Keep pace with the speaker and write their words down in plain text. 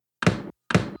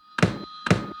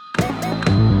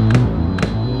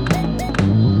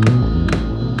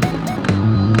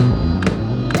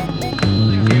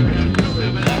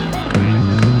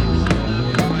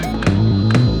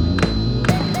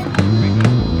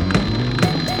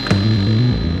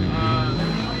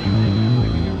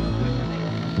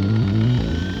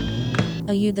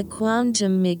Are you the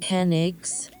quantum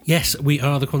mechanics? Yes, we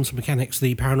are the Quantum Mechanics,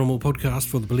 the paranormal podcast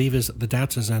for the believers, the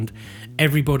doubters, and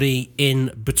everybody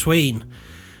in between.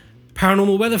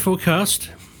 Paranormal weather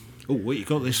forecast. Oh, what you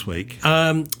got this week?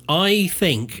 I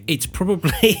think it's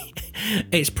probably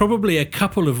a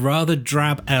couple of rather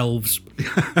drab elves,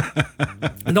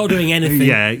 not doing anything.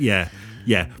 Yeah.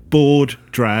 Bored,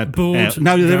 drab. Bored.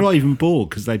 No, they're drab. not even bored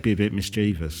because they'd be a bit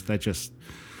mischievous. They're just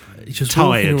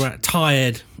tired. tired.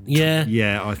 Tired. Yeah.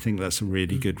 Yeah, I think that's a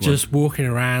really good one. Just walking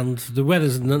around. The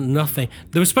weather's nothing.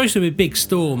 There was supposed to be a big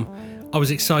storm. I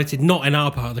was excited. Not in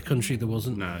our part of the country. There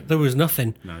wasn't. No. There was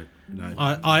nothing. No.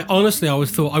 I honestly,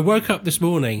 I woke up this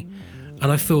morning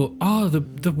and I thought,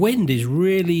 the wind is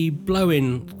really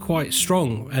blowing quite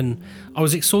strong. And I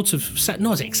was sort of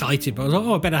not as excited, but I was like,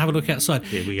 I better have a look outside.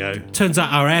 Here we go. Turns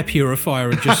out our air purifier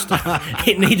had just,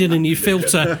 it needed a new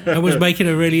filter and was making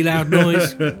a really loud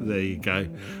noise. There you go.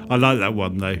 I like that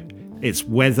one, though. It's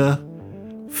weather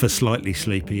for slightly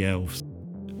sleepy elves.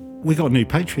 We got a new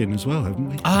Patreon as well, haven't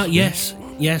we? Yes.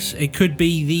 It could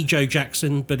be the Joe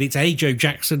Jackson, but it's a Joe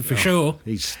Jackson for sure.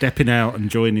 He's stepping out and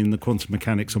joining the Quantum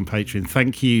Mechanics on Patreon.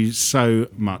 Thank you so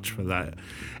much for that.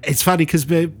 It's funny because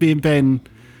me and Ben,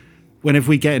 whenever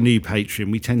we get a new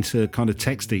Patreon, we tend to kind of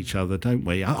text each other, don't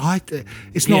we?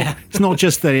 It's not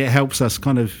just that it helps us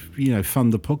kind of,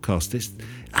 fund the podcast.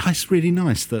 It's really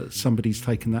nice that somebody's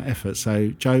taken that effort. So,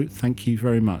 Joe, thank you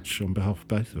very much on behalf of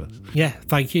both of us. Yeah,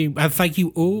 thank you. And thank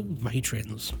you all,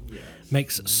 patrons. Yes.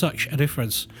 Makes such a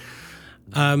difference.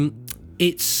 I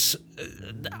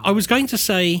was going to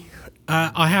say,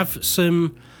 I have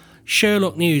some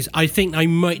Sherlock news. I think I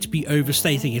might be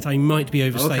overstating it.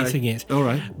 it. All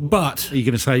right. But are you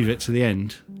going to save it to the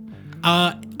end?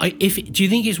 Do you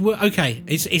think it's okay?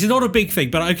 It's not a big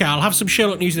thing, but okay, I'll have some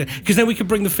Sherlock news because then we can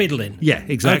bring the fiddle in. Yeah,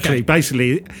 exactly. Okay.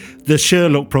 Basically, the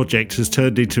Sherlock project has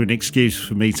turned into an excuse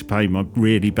for me to play my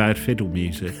really bad fiddle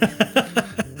music.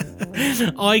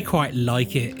 I quite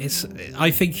like it.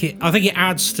 I think it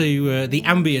adds to the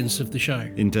ambience of the show.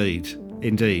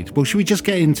 Indeed. Well, should we just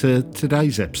get into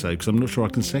today's episode? Because I'm not sure I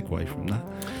can segue from that.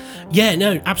 Yeah,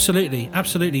 no, absolutely.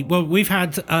 Well, we've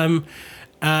had.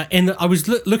 I was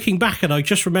looking back and I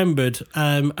just remembered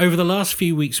over the last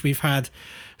few weeks we've had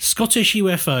Scottish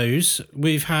UFOs,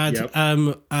 we've had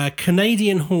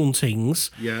Canadian hauntings,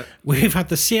 we've had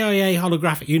the CIA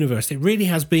holographic universe. It really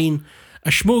has been a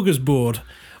smorgasbord.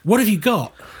 What have you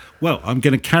got? Well, I'm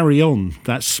going to carry on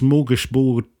that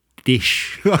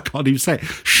smorgasbord-ish, I can't even say it,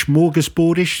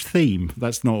 smorgasbordish theme.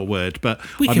 That's not a word, but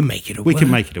we can make it a word. We can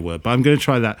make it a word, but I'm going to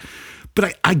try that.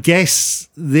 But I guess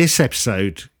this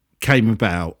episode came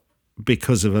about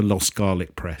because of a lost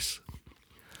garlic press.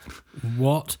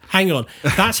 What? Hang on.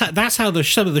 That's how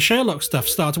some of the Sherlock stuff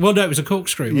started. Well, no, it was a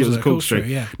corkscrew. It was a corkscrew.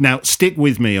 Yeah. Now, stick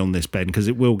with me on this, Ben, because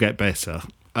it will get better.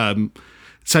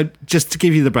 So just to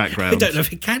give you the background. I don't know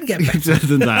if it can get better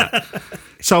than that.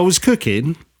 So I was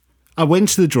cooking. I went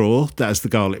to the drawer that has the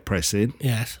garlic press in.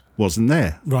 Yes. Wasn't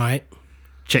there. Right.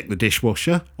 Check the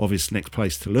dishwasher. Obvious next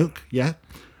place to look. Yeah.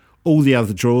 All the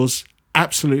other drawers.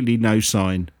 Absolutely no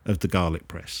sign of the garlic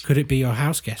press. Could it be your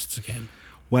house guests again?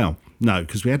 Well, no,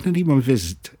 because we hadn't anyone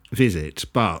visit,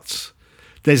 but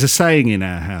there's a saying in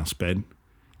our house, Ben.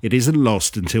 It isn't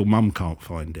lost until Mum can't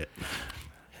find it.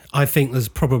 I think there's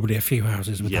probably a few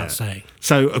houses with that saying.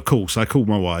 So, of course, I called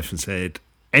my wife and said,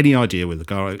 any idea where the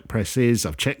garlic press is?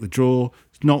 I've checked the drawer.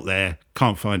 It's not there.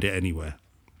 Can't find it anywhere.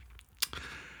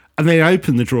 And then I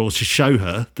opened the drawer to show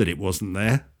her that it wasn't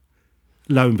there.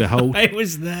 Lo and behold, it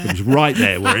was there. It was right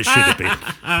there where it should have been.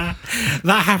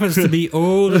 That happens to me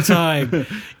all the time.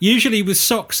 Usually with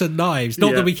socks and knives.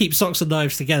 Not that we keep socks and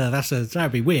knives together.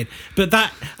 That'd be weird. But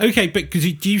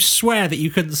do you swear that you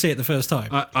couldn't see it the first time?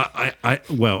 Well,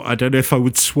 I don't know if I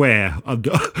would swear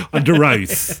under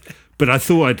oath, but I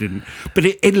thought I didn't. But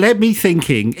it led me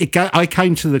thinking. I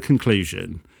came to the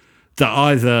conclusion that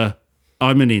either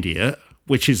I'm an idiot,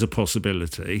 which is a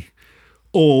possibility,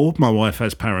 or my wife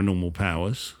has paranormal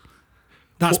powers.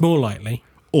 That's more likely.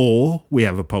 Or we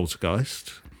have a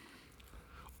poltergeist.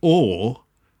 Or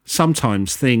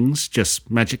sometimes things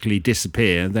just magically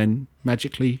disappear and then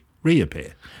magically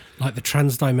reappear. Like the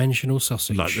transdimensional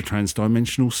sausage.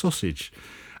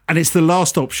 And it's the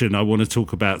last option I want to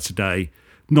talk about today.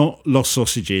 Not lost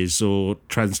sausages or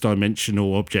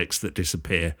transdimensional objects that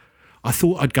disappear. I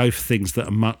thought I'd go for things that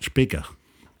are much bigger.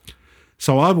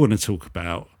 So I want to talk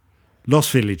about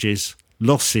lost villages,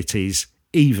 lost cities,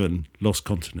 even lost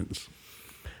continents.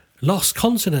 Lost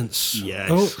continents? Yes.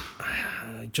 Oh,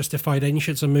 justified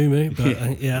ancients and moo-moo,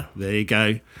 but yeah. There you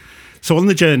go. So on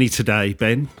the journey today,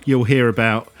 Ben, you'll hear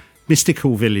about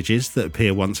mystical villages that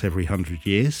appear once every 100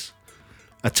 years,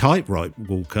 a tightrope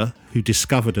walker who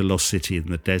discovered a lost city in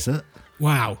the desert,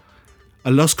 Wow.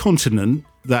 a lost continent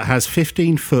that has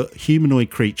 15-foot humanoid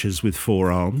creatures with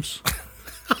 4 arms,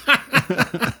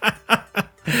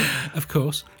 Of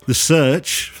course. the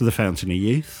search for the Fountain of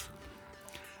Youth,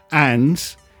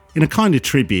 and, in a kind of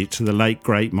tribute to the late,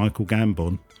 great Michael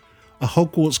Gambon, a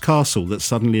Hogwarts castle that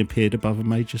suddenly appeared above a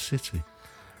major city.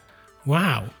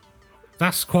 Wow.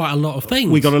 That's quite a lot of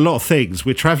things. We got a lot of things.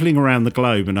 We're travelling around the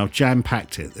globe and I've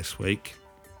jam-packed it this week.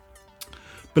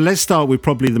 But let's start with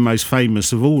probably the most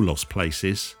famous of all lost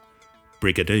places,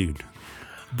 Brigadoon.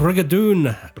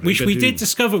 Brigadoon, which we Brigadoon. did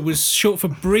discover was short for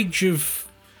Bridge of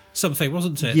something,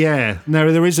 wasn't it? Yeah,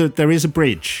 no, there is a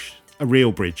bridge, a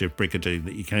real bridge of Brigadoon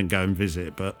that you can go and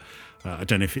visit, but I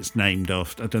don't know if it's named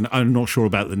after. I'm not sure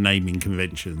about the naming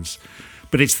conventions,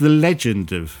 but it's the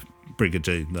legend of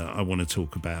Brigadoon that I want to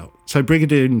talk about. So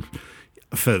Brigadoon,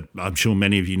 I'm sure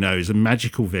many of you know, is a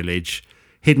magical village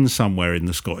hidden somewhere in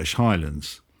the Scottish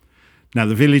Highlands. Now,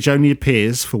 the village only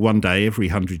appears for one day every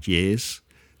 100 years,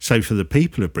 so for the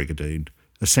people of Brigadoon,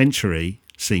 a century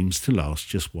seems to last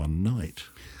just one night.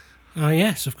 Ah,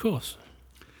 yes, of course.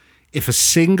 If a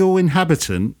single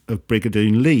inhabitant of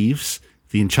Brigadoon leaves,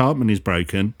 the enchantment is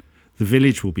broken, the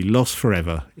village will be lost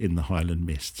forever in the Highland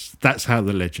mists. That's how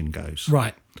the legend goes.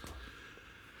 Right.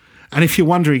 And if you're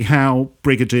wondering how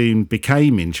Brigadoon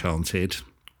became enchanted,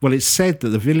 well, it's said that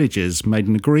the villagers made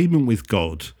an agreement with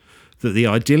God that the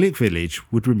idyllic village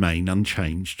would remain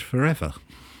unchanged forever.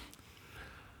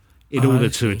 In order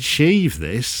to achieve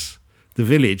this, the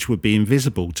village would be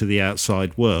invisible to the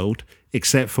outside world,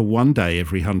 except for one day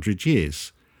every 100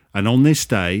 years. And on this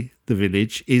day, the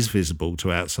village is visible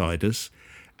to outsiders.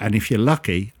 And if you're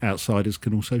lucky, outsiders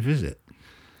can also visit.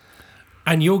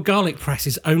 And your garlic press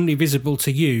is only visible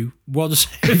to you once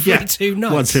every 2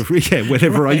 nights.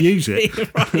 Whenever I use it.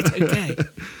 Right, okay.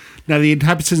 Now, the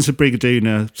inhabitants of Brigadoon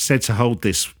are said to hold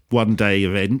this one-day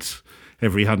event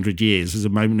every 100 years as a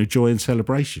moment of joy and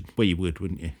celebration. Well, you would,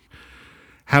 wouldn't you?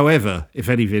 However, if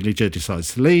any villager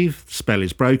decides to leave, the spell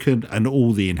is broken and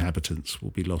all the inhabitants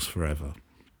will be lost forever.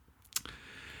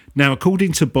 Now,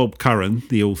 according to Bob Curran,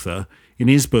 the author, in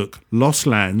his book Lost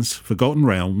Lands, Forgotten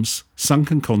Realms,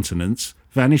 Sunken Continents,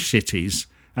 Vanished Cities,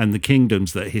 and the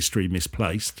Kingdoms That History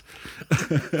Misplaced.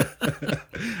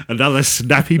 Another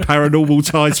snappy paranormal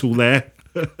title there.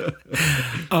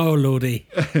 Oh, lordy.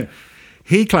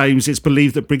 He claims it's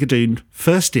believed that Brigadoon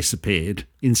first disappeared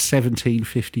in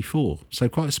 1754, so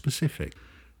quite specific.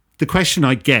 The question,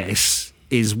 I guess,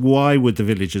 is why would the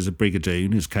villagers of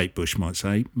Brigadoon, as Kate Bush might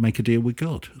say, make a deal with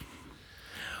God?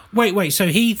 Wait. So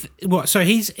he's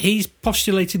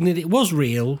postulating that it was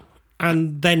real,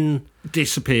 and then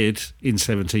Disappeared in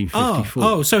 1754.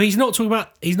 Oh, so he's not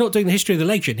doing the history of the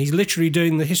legend. He's literally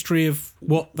doing the history of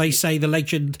what they say the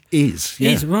legend Is.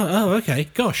 right. Oh, okay.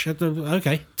 Gosh.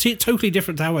 Okay. Totally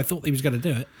different to how I thought he was going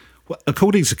to do it. Well,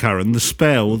 according to Curran, the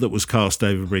spell that was cast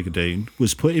over Brigadoon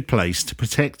was put in place to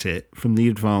protect it from the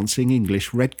advancing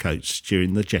English redcoats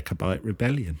during the Jacobite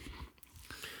Rebellion.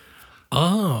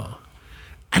 Ah.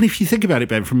 And if you think about it,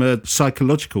 Ben, from a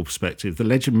psychological perspective, the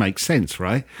legend makes sense,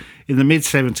 right? In the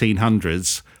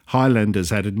mid-1700s, Highlanders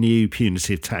had a new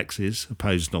punitive taxes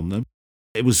imposed on them.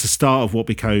 It was the start of what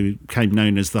became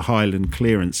known as the Highland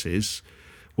clearances,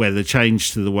 where the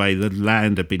change to the way the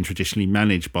land had been traditionally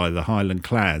managed by the Highland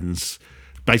clans,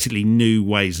 basically new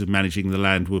ways of managing the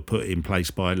land were put in place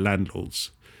by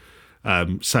landlords.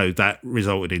 So that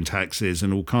resulted in taxes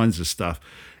and all kinds of stuff.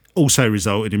 Also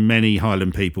resulted in many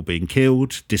Highland people being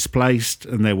killed, displaced,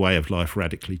 and their way of life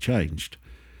radically changed.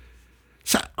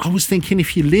 So I was thinking,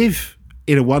 if you live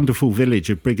in a wonderful village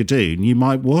of Brigadoon, you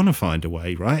might want to find a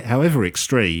way, right, however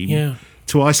extreme,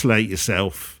 to isolate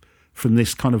yourself from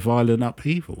this kind of violent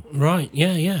upheaval. Right,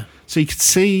 yeah. So you can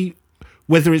see,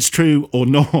 whether it's true or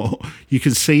not, you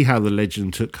can see how the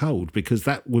legend took hold, because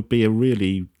that would be a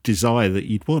really desire that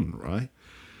you'd want, right?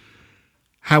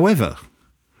 However,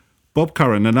 Bob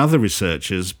Curran and other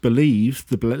researchers believe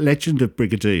the legend of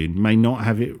Brigadoon may not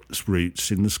have its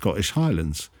roots in the Scottish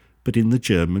Highlands, but in the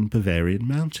German Bavarian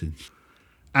mountains.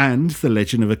 And the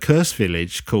legend of a cursed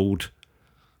village called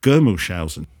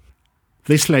Germelshausen.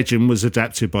 This legend was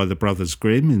adapted by the Brothers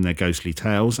Grimm in their ghostly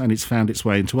tales, and it's found its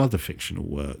way into other fictional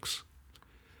works.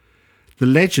 The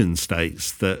legend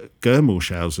states that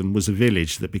Germelshausen was a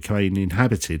village that became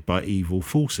inhabited by evil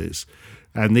forces,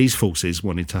 and these forces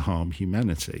wanted to harm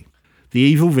humanity. The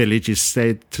evil village is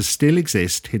said to still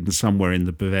exist hidden somewhere in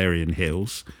the Bavarian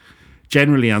hills,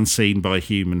 generally unseen by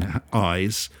human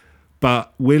eyes,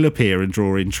 but will appear and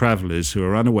draw in travellers who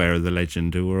are unaware of the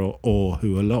legend or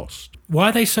who are lost. Why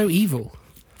are they so evil?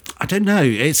 I don't know.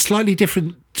 It's slightly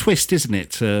different twist, isn't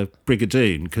it, to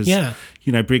Brigadoon? Because,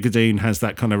 Brigadoon has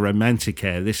that kind of romantic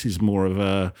air. This is more of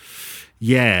a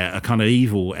kind of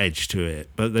evil edge to it.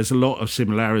 But there's a lot of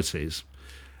similarities.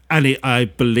 And I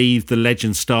believe the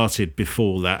legend started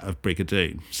before that of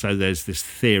Brigadoon. So there's this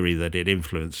theory that it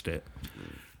influenced it.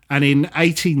 And in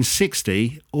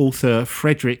 1860, author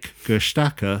Friedrich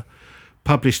Gerstacker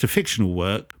published a fictional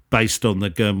work based on the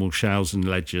Germelshausen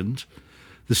legend.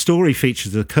 The story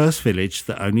features a cursed village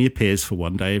that only appears for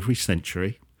one day every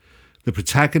century. The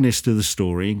protagonist of the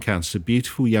story encounters a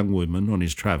beautiful young woman on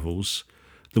his travels.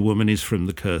 The woman is from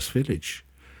the cursed village.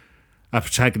 Our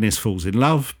protagonist falls in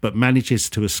love, but manages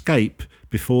to escape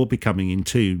before becoming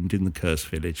entombed in the cursed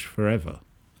village forever.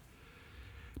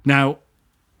 Now,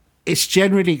 it's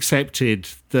generally accepted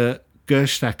that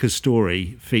Gerstacker's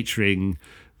story featuring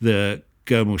the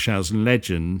Germelshausen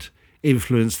legend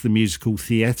influenced the musical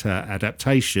theatre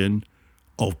adaptation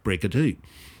of Brigadoon.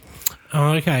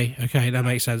 Oh, okay, that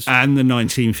makes sense. And the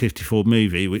 1954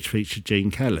 movie, which featured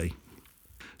Gene Kelly.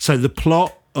 So the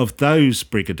plot of those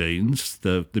Brigadoons,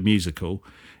 the musical,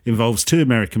 involves two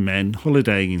American men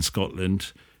holidaying in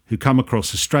Scotland who come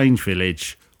across a strange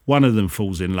village. One of them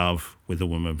falls in love with a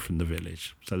woman from the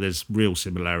village. So there's real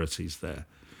similarities there.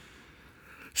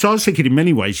 So I was thinking in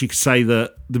many ways you could say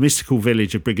that the mystical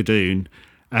village of Brigadoon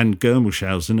and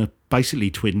Germelshausen are basically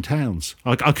twin towns.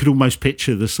 I could almost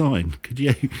picture the sign. Could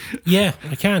you? Yeah,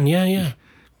 I can. Yeah.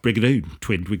 Brigadoon,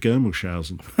 twinned with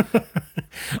Germelshausen.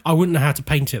 I wouldn't know how to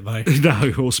paint it, though.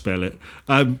 No, or spell it.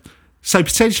 So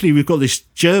potentially we've got this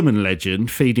German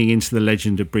legend feeding into the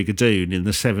legend of Brigadoon in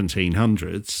the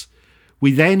 1700s.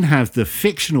 We then have the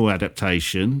fictional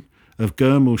adaptation of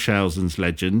Germelshausen's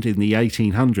legend in the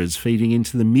 1800s feeding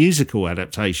into the musical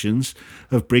adaptations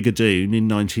of Brigadoon in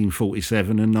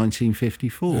 1947 and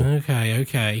 1954.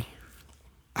 Okay.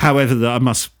 However, I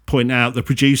must point out the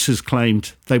producers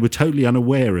claimed they were totally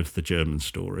unaware of the German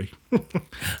story.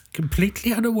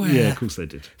 Completely unaware? Yeah, of course they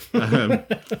did.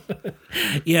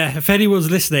 Yeah, if anyone's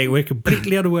listening, we're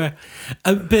completely unaware.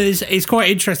 But it's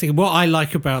quite interesting. What I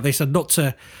like about this, and not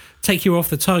to take you off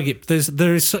the target,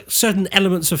 there is certain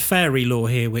elements of fairy lore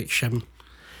here, which...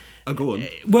 go on.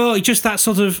 Well, just that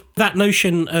sort of, that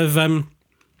notion of...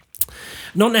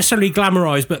 not necessarily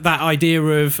glamorised, but that idea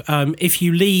of if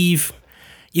you leave...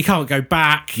 You can't go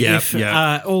back.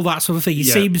 All that sort of thing. It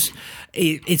seems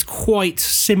it's quite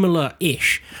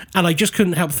similar-ish. And I just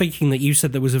couldn't help thinking that you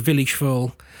said there was a village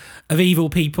full of evil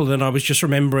people, and I was just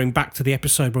remembering back to the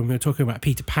episode when we were talking about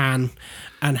Peter Pan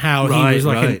and how he was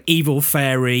like an evil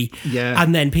fairy,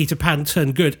 and then Peter Pan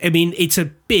turned good. I mean, it's a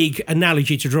big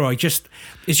analogy to draw. It's just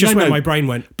where my brain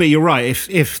went. But you're right.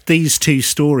 If these two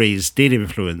stories did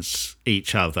influence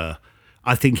each other,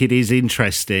 I think it is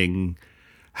interesting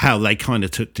how they kind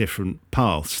of took different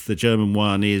paths. The German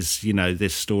one is,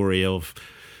 this story of,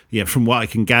 from what I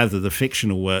can gather, the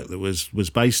fictional work that was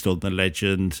based on the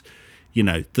legend,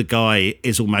 the guy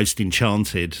is almost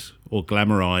enchanted or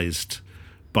glamorized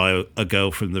by a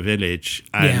girl from the village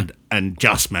and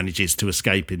just manages to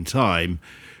escape in time.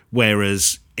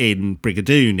 Whereas in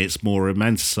Brigadoon, it's more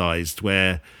romanticized,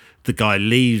 where the guy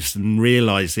leaves and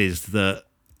realizes that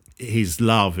his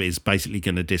love is basically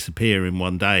going to disappear in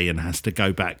one day and has to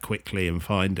go back quickly and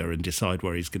find her and decide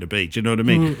where he's going to be. Do you know what I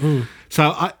mean? Mm-hmm.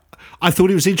 So I thought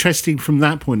it was interesting from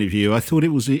that point of view. I thought it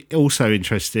was also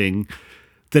interesting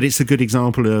that it's a good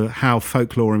example of how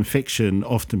folklore and fiction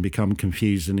often become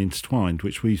confused and intertwined,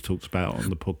 which we've talked about on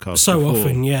the podcast so before.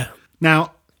 Often, yeah.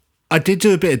 Now, I did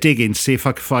do a bit of digging to see if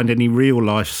I could find any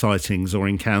real-life sightings or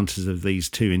encounters of these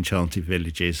two enchanted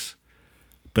villages,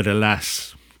 but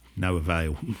alas, no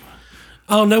avail.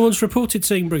 Oh, no one's reported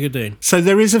seeing Brigadoon. So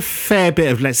there is a fair bit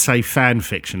of, let's say, fan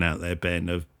fiction out there, Ben,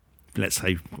 of, let's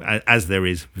say, as there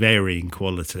is, varying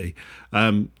quality,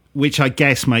 which I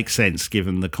guess makes sense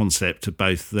given the concept of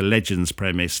both the legend's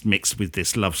premise mixed with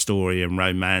this love story and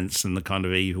romance and the kind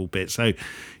of evil bit. So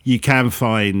you can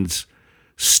find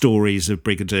stories of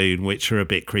Brigadoon which are a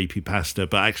bit creepypasta,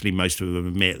 but actually most of them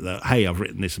admit that, hey, I've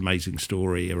written this amazing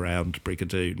story around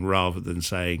Brigadoon, rather than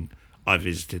saying I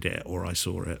visited it or I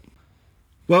saw it.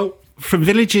 Well, from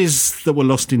villages that were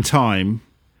lost in time,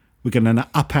 we're going to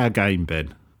up our game,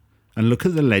 Ben, and look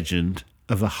at the legend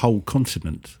of a whole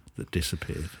continent that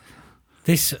disappeared.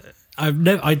 I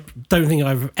don't think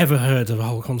I've ever heard of a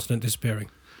whole continent disappearing.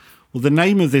 Well, the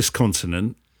name of this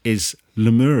continent is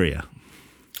Lemuria.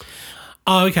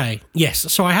 Oh, okay.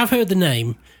 Yes. So I have heard the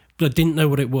name, but I didn't know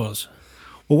what it was.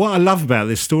 Well, what I love about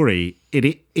this story,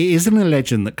 it isn't a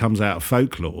legend that comes out of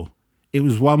folklore. It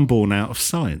was one born out of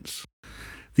science.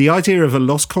 The idea of a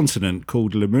lost continent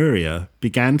called Lemuria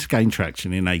began to gain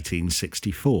traction in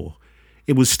 1864.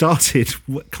 it was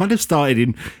started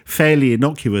in fairly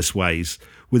innocuous ways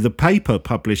with a paper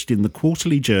published in the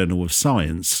Quarterly Journal of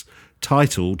Science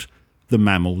titled "The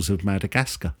Mammals of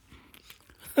Madagascar."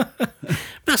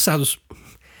 That sounds...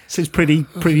 So it's pretty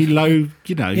low,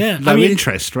 low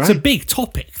interest, right? It's a big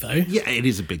topic, though. Yeah, it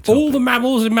is a big topic. All the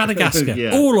mammals in Madagascar.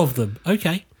 Yeah. All of them.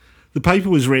 Okay. The paper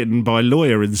was written by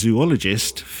lawyer and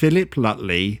zoologist Philip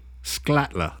Lutley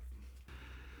Sclattler.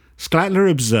 Sclattler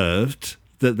observed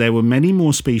that there were many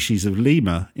more species of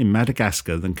lemur in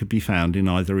Madagascar than could be found in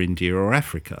either India or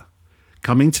Africa,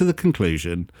 coming to the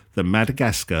conclusion that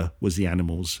Madagascar was the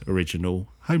animal's original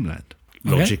homeland.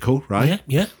 Okay. Logical, right?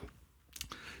 Yeah.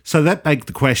 So that begged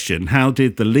the question, how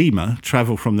did the lemur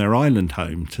travel from their island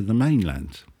home to the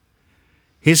mainland?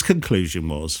 His conclusion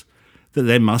was that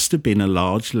there must have been a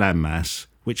large landmass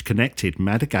which connected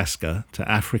Madagascar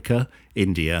to Africa,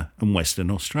 India and Western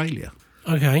Australia.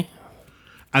 Okay.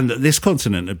 And that this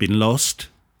continent had been lost,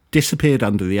 disappeared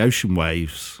under the ocean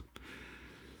waves.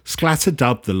 Sclatter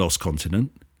dubbed the lost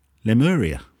continent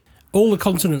Lemuria. All the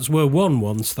continents were one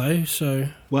once, though, so...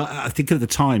 Well, I think at the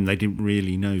time they didn't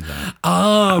really know that.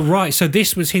 Ah, right. So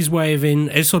this was his way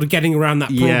of sort of getting around that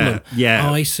problem. Yeah.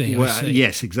 I see.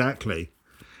 Yes, exactly.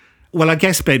 Well, I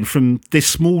guess, Ben, from this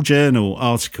small journal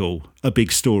article, a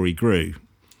big story grew.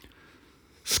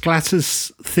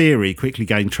 Sclatter's theory quickly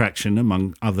gained traction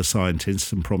among other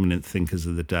scientists and prominent thinkers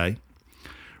of the day.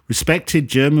 Respected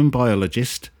German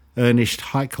biologist Ernst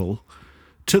Haeckel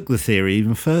took the theory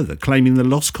even further, claiming the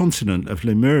lost continent of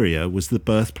Lemuria was the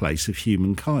birthplace of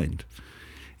humankind.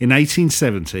 In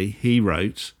 1870, he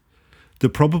wrote, "The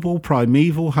probable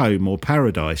primeval home or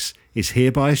paradise is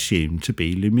hereby assumed to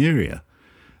be Lemuria,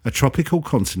 a tropical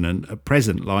continent at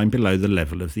present lying below the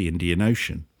level of the Indian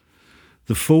Ocean,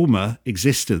 the former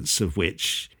existence of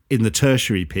which in the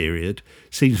tertiary period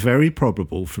seems very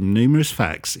probable from numerous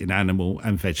facts in animal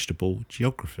and vegetable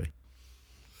geography."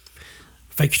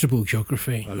 Vegetable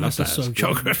geography. I love that. Sort of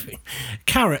geography.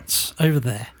 Carrots over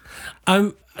there.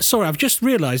 Sorry, I've just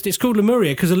realised it's called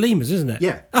Lemuria because of lemurs, isn't it?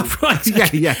 Yeah. Oh,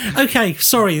 right. Yeah. Okay,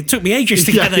 sorry. It took me ages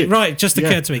to get it right. Just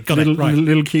occurred to me. Got it. Right.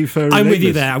 Little cute furry I'm with you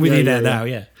lemurs. there. I'm with you there now,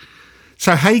 yeah.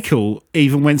 So Haeckel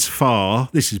even went so far,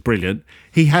 this is brilliant,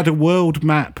 he had a world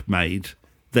map made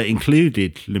that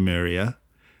included Lemuria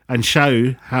and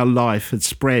showed how life had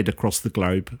spread across the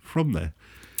globe from there.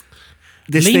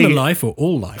 Lemur life or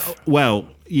all life? Well,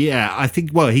 yeah, I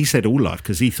think, he said all life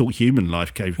because he thought human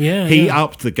life came. Yeah, he yeah.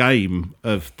 upped the game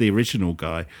of the original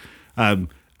guy. And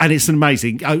it's an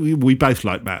amazing, we both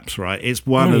like maps, right? It's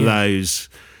one of those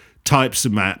types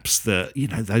of maps that,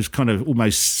 those kind of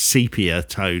almost sepia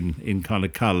tone in kind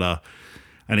of colour.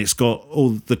 And it's got all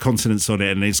the continents on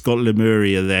it and it's got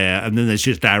Lemuria there. And then there's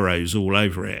just arrows all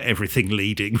over it, everything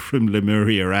leading from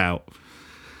Lemuria out.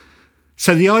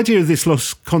 So the idea of this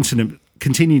lost continent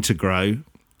continued to grow,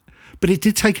 but it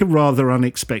did take a rather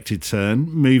unexpected turn,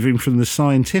 moving from the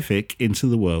scientific into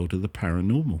the world of the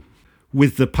paranormal,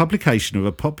 with the publication of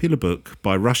a popular book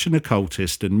by Russian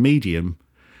occultist and medium,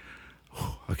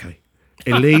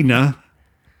 Elena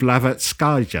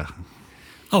Blavatskaya.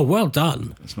 Oh, well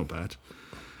done. That's not bad.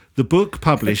 The book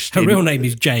published... Her real name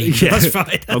is Jane. Yeah, that's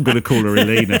fine. I'm going to call her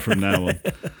Elena from now on.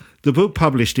 The book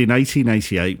published in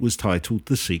 1888 was titled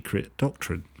The Secret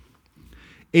Doctrine.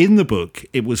 In the book,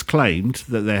 it was claimed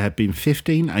that there had been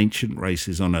 15 ancient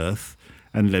races on Earth,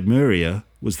 and Lemuria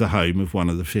was the home of one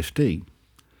of the 15.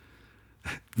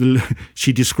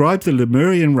 She described the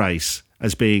Lemurian race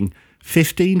as being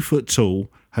 15-foot tall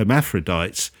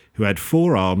hermaphrodites who had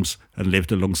 4 arms and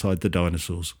lived alongside the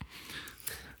dinosaurs.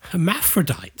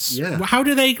 Hermaphrodites? Yeah. Well, how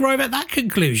do they arrive at that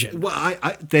conclusion? Well,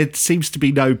 there seems to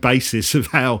be no basis of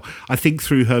how, I think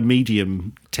through her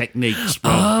medium techniques.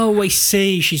 Oh, I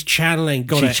see. She's channeling.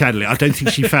 She's channeling. I don't think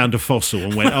she found a fossil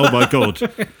and went, oh my God,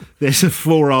 there's a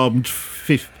 4-armed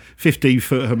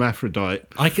 15-foot hermaphrodite.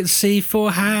 I can see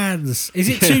 4 hands. Is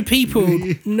it 2 people?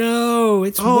 No,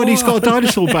 it's one. And he's got a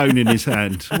dinosaur bone in his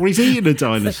hand. Or he's eating a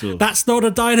dinosaur. That's not a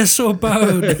dinosaur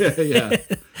bone. Yeah.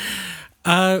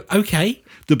 Okay.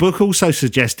 The book also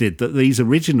suggested that these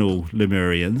original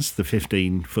Lemurians, the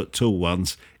 15-foot tall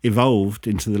ones, evolved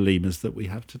into the lemurs that we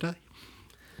have today.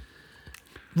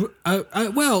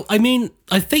 Well, I mean,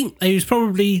 I think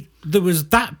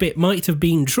that bit might have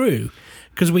been true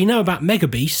because we know about mega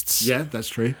beasts. Yeah, that's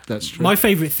true. That's true. My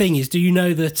favourite thing is, do you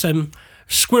know that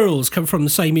squirrels come from the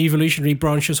same evolutionary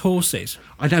branch as horses.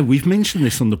 I know, we've mentioned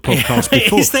this on the podcast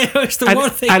before. It's the one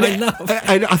thing I love.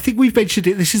 And I think we've mentioned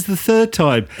it. This is the third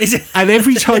time. Is it? And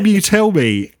every time you tell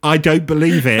me, I don't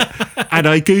believe it. And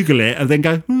I Google it and then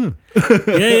go,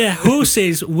 Yeah.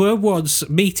 Horses were once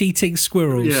meat-eating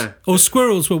squirrels. Yeah. Or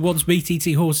squirrels were once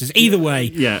meat-eating horses. Either way.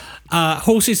 Yeah.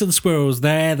 Horses and squirrels,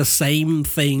 they're the same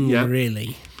thing, Yeah.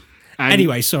 really. And,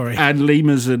 Anyway, sorry. And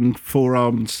lemurs and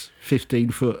four-armed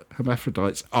 15-foot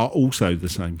hermaphrodites are also the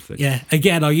same thing. Yeah,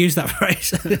 again, I'll use that phrase,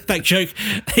 that joke.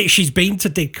 She's been to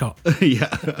Didcot.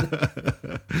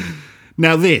 Yeah.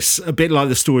 Now this, a bit like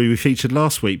the story we featured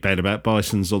last week, Ben, about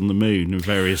bisons on the moon and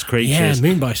various creatures. Yeah,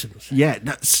 moon bisons. Yeah,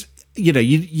 that's,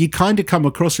 you kind of come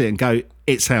across it and go,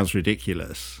 it sounds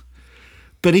ridiculous.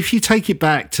 But if you take it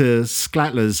back to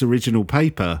Sclattler's original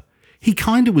paper, he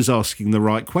kind of was asking the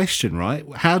right question, right?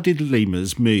 How did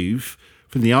lemurs move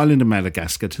from the island of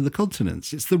Madagascar to the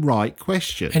continents? It's the right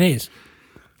question. It is.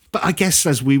 But I guess,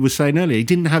 as we were saying earlier, he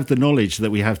didn't have the knowledge that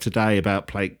we have today about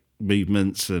plate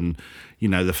movements and,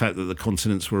 the fact that the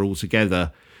continents were all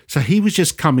together. So he was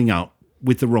just coming up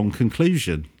with the wrong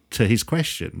conclusion to his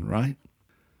question, right?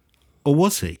 Or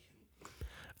was he?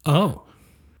 Oh.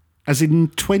 As in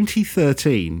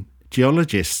 2013,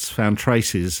 geologists found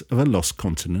traces of a lost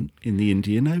continent in the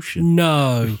Indian Ocean.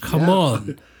 No, come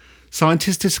on.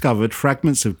 Scientists discovered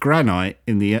fragments of granite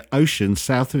in the ocean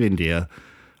south of India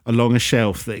along a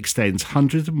shelf that extends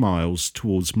hundreds of miles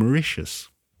towards Mauritius.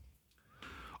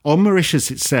 On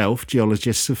Mauritius itself,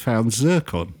 geologists have found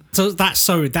zircon. So that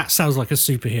sounds like a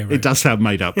superhero. It does sound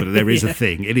made up, but there is a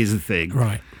thing. It is a thing.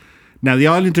 Right. Now, the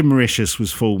island of Mauritius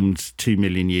was formed 2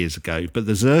 million years ago, but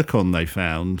the zircon they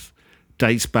found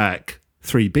dates back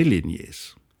 3 billion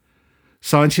years.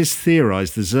 Scientists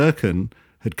theorised the zircon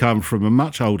had come from a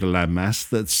much older landmass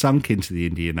that had sunk into the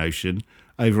Indian Ocean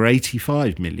over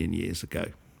 85 million years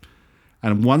ago,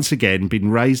 and once again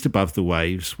been raised above the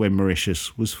waves when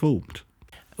Mauritius was formed.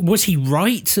 Was he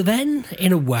right then,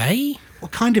 in a way? Well,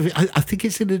 kind of. I think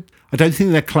it's I don't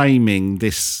think they're claiming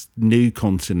this new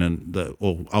continent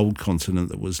or old continent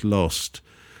that was lost.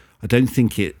 I don't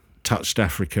think it touched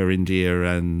Africa, India,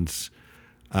 and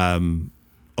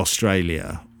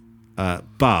Australia,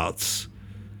 but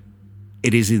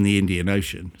it is in the Indian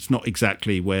Ocean. It's not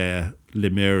exactly where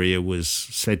Lemuria was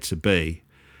said to be.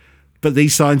 But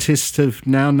these scientists have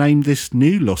now named this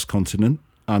new lost continent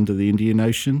under the Indian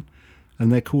Ocean,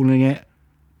 and they're calling it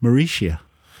Mauritia.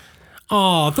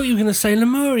 Oh, I thought you were going to say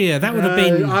Lemuria. That would have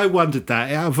been... I wondered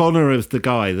that, out of honour of the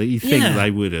guy that you think they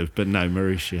would have, but no,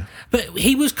 Mauritia. But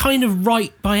he was kind of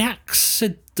right by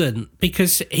accident,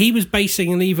 because he was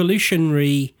basing an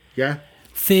evolutionary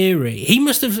theory. He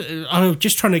must have... I'm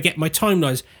just trying to get my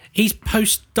timelines. He's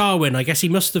post-Darwin, I guess he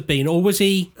must have been. Or was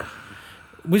he...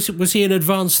 Was he an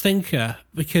advanced thinker?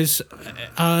 Because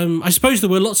I suppose there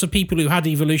were lots of people who had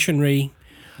evolutionary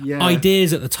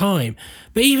ideas at the time.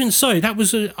 But even so, that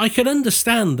was I could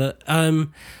understand that.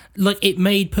 It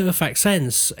made perfect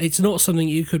sense. It's not something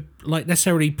you could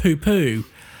necessarily poo-poo.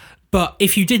 But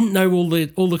if you didn't know all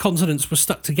the continents were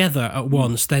stuck together at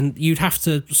once, then you'd have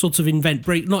to sort of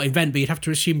but you'd have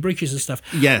to assume breaches and stuff.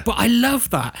 Yeah. But I love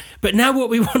that. But now what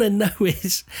we want to know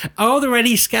is, are there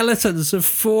any skeletons of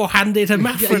four-handed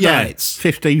hermaphrodites?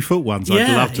 15-foot ones.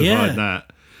 I'd love to find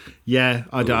that. Yeah,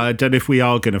 I don't know if we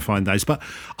are going to find those. But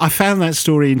I found that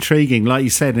story intriguing. Like you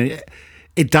said,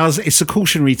 it's a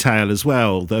cautionary tale as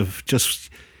well. Of just,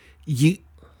 he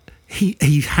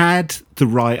had the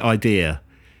right idea.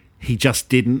 He just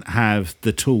didn't have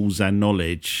the tools and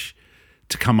knowledge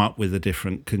to come up with a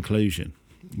different conclusion,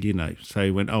 So he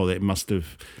went, it must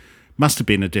have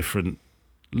been a different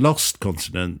lost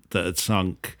continent that had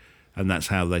sunk, and that's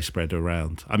how they spread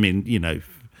around. I mean,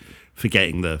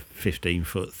 forgetting the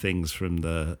 15-foot things from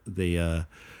the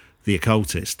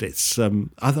occultist. It's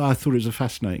I thought it was a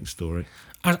fascinating story.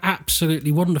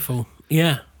 Absolutely wonderful.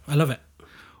 Yeah, I love it.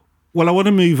 Well, I want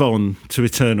to move on to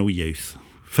Eternal Youth.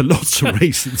 For lots of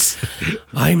reasons.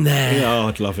 I'm there. Yeah,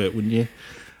 I'd love it, wouldn't you?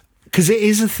 Because it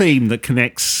is a theme that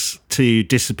connects to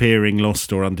disappearing,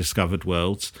 lost or undiscovered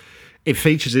worlds. It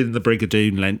features in the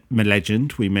Brigadoon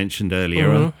legend we mentioned earlier.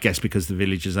 Mm-hmm. I guess because the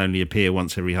villagers only appear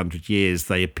once every 100 years,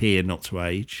 they appear not to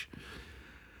age.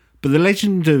 But the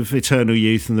legend of Eternal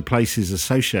Youth and the places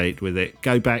associated with it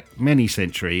go back many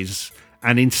centuries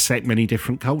and intersect many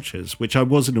different cultures, which I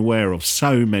wasn't aware of.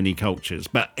 So many cultures,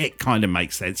 but it kind of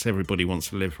makes sense. Everybody wants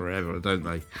to live forever, don't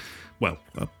they? Well,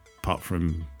 apart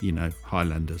from,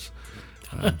 Highlanders,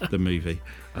 the movie.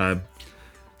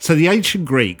 So the ancient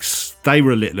Greeks, they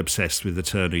were a little obsessed with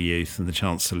eternal youth and the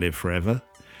chance to live forever.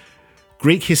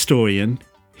 Greek historian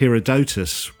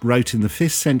Herodotus wrote in the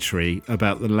 5th century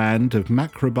about the land of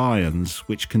Macrobians,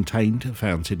 which contained a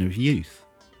fountain of youth.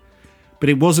 But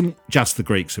it wasn't just the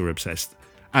Greeks who were obsessed.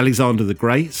 Alexander the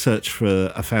Great searched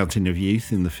for a fountain of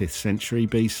youth in the 5th century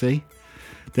BC.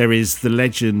 There is the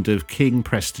legend of King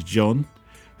Prester John,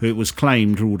 who it was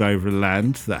claimed ruled over a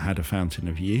land that had a fountain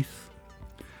of youth.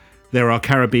 There are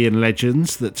Caribbean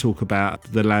legends that talk about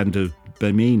the land of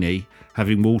Bimini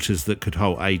having waters that could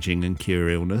halt aging and cure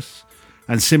illness.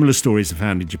 And similar stories are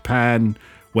found in Japan,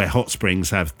 where hot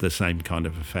springs have the same kind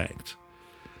of effect.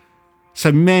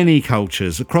 So many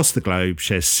cultures across the globe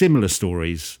share similar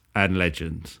stories and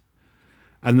legends.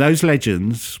 And those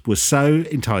legends were so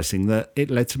enticing that it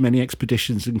led to many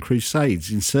expeditions and crusades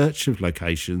in search of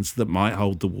locations that might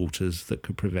hold the waters that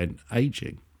could prevent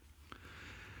aging.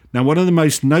 Now, one of the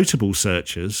most notable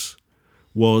searchers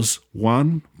was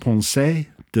Juan Ponce de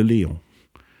Leon,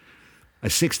 a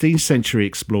 16th century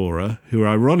explorer who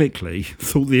ironically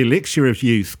thought the elixir of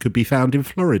youth could be found in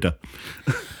Florida.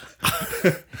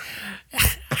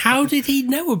 How did he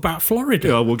know about Florida?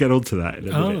 Yeah, we'll get on to that in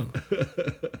a minute.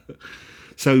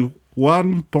 So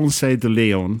Juan Ponce de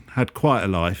Leon had quite a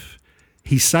life.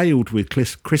 He sailed with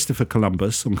Christopher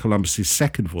Columbus on Columbus's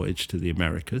second voyage to the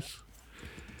Americas,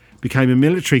 became a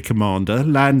military commander,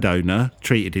 landowner,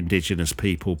 treated indigenous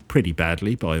people pretty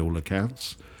badly by all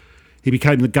accounts. He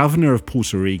became the governor of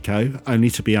Puerto Rico,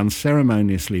 only to be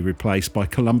unceremoniously replaced by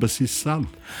Columbus's son.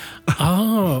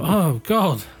 Oh,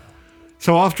 God.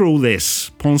 So after all this,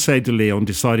 Ponce de Leon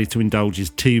decided to indulge his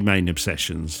two main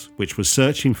obsessions, which was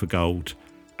searching for gold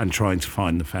and trying to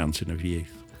find the fountain of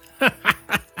youth.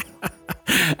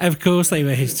 Of course they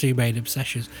were his two main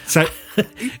obsessions. So,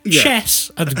 Chess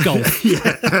and golf.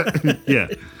 yeah.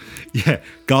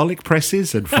 Garlic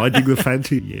presses and finding the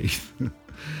fountain of youth.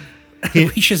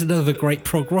 Which is another great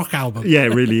prog rock album. Yeah,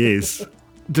 it really is.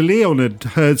 De Leon had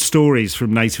heard stories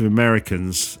from Native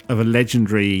Americans of a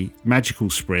legendary magical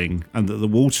spring and that the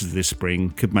waters of this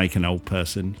spring could make an old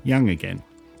person young again.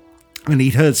 And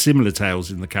he'd heard similar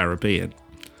tales in the Caribbean.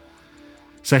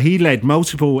 So he led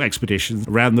multiple expeditions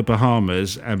around the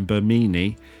Bahamas and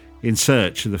Bimini in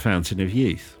search of the fountain of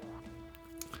youth.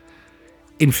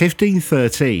 In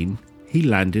 1513, he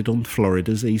landed on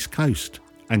Florida's east coast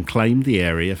and claimed the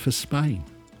area for Spain.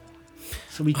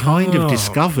 So we kind of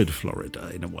discovered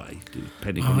Florida in a way,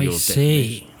 depending on your definition. I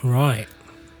see, right.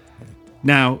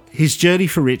 Now, his journey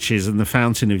for riches and the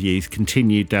Fountain of Youth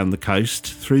continued down the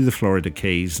coast, through the Florida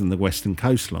Keys and the western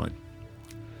coastline.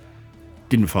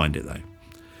 Didn't find it, though.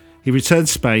 He returned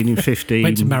to Spain in 15...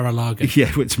 Went to Mar-a-Lago.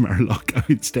 Yeah, went to Mar-a-Lago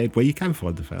instead, where you can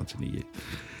find the Fountain of Youth.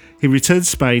 He returned to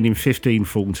Spain in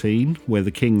 1514, where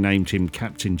the king named him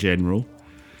Captain General.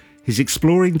 His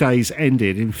exploring days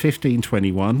ended in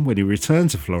 1521, when he returned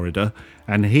to Florida,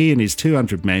 and he and his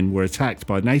 200 men were attacked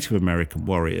by Native American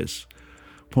warriors.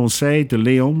 Ponce de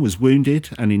Leon was wounded,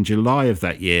 and in July of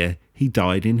that year, he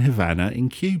died in Havana in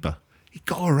Cuba. He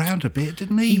got around a bit,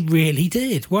 didn't he? He really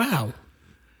did. Wow.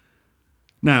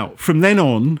 Now, from then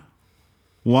on,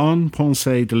 Juan Ponce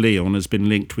de Leon has been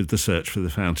linked with the search for the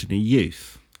Fountain of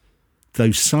Youth,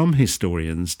 though some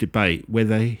historians debate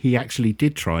whether he actually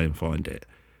did try and find it,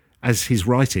 as his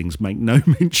writings make no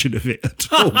mention of it at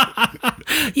all.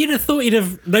 You'd have thought he'd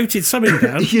have noted something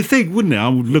down. You'd think, wouldn't it?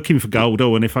 I'm looking for gold,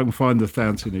 and if I can find the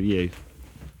Fountain of Youth.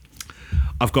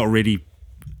 I've got to really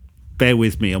bear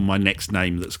with me on my next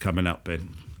name that's coming up,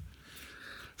 Ben.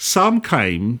 Some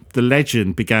claim the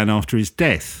legend began after his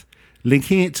death,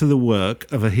 linking it to the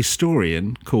work of a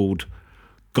historian called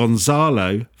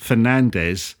Gonzalo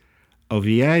Fernandez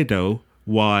Oviedo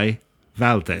y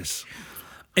Valdez.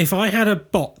 If I had a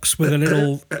box with a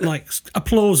little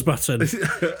applause button,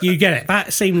 you get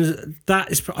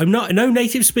it. I'm not no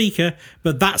native speaker,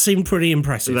 but that seemed pretty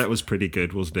impressive. That was pretty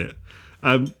good, wasn't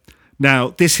it? Now,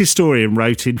 this historian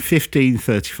wrote in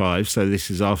 1535, so this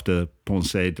is after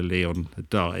Ponce de Leon had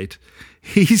died.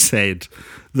 He said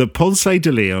that Ponce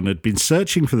de Leon had been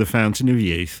searching for the Fountain of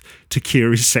Youth to cure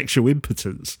his sexual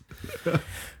impotence.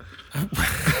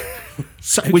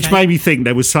 Which made me think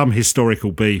there was some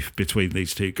historical beef between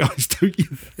these two guys, don't you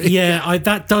think? Yeah,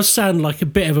 that does sound like a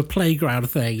bit of a playground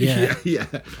thing, yeah.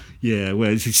 Yeah,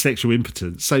 well, it's his sexual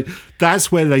impotence. So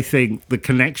that's where they think the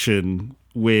connection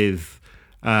with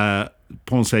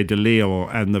Ponce de Leon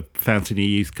and the Fountain of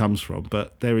Youth comes from.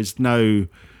 But there is no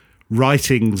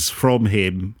writings from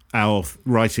him, our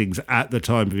writings at the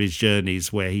time of his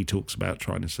journeys, where he talks about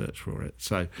trying to search for it.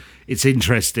 So it's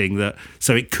interesting that,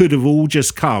 so it could have all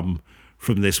just come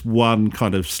from this one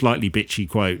kind of slightly bitchy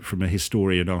quote from a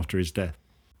historian after his death.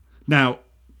 Now,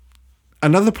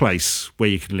 another place where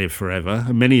you can live forever,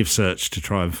 and many have searched to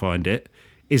try and find it,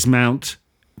 is Mount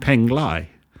Penglai.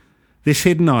 This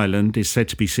hidden island is said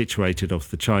to be situated off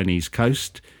the Chinese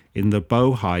coast in the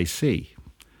Bohai Sea.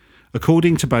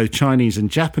 According to both Chinese and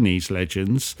Japanese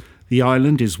legends, the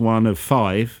island is one of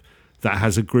 5 that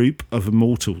has a group of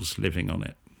immortals living on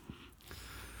it.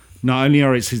 Not only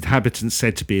are its inhabitants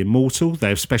said to be immortal, they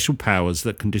have special powers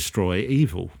that can destroy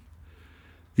evil.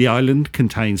 The island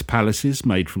contains palaces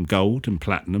made from gold and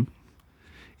platinum.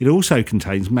 It also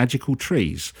contains magical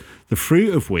trees, the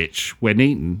fruit of which, when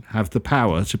eaten, have the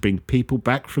power to bring people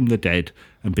back from the dead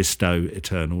and bestow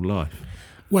eternal life.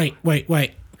 Wait.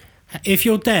 If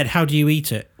you're dead, how do you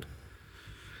eat it?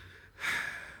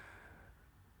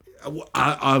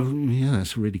 Yeah,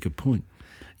 that's a really good point.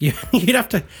 You'd have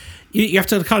to... You have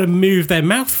to kind of move their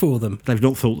mouth for them. They've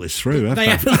not thought this through, have they?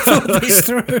 They haven't thought this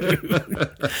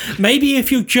through. Maybe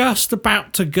if you're just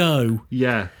about to go,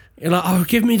 Yeah. you're like, oh,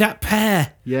 give me that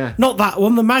pear. Yeah. Not that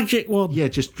one, the magic one. Yeah,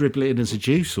 just dribble it in as a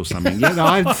juice or something. Yeah, no,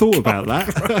 I hadn't thought about that.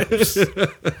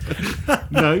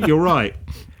 No, you're right.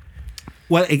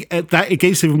 Well, it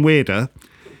gets even weirder.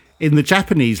 In the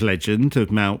Japanese legend of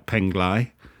Mount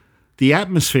Penglai, the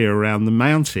atmosphere around the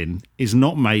mountain is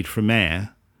not made from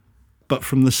air, but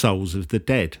from the souls of the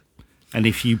dead. And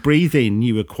if you breathe in,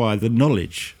 you acquire the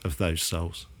knowledge of those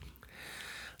souls.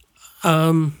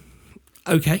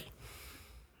 Okay.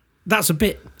 That's a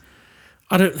bit...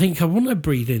 I don't think I want to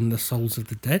breathe in the souls of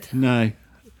the dead. No.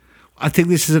 I think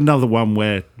this is another one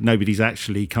where nobody's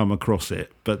actually come across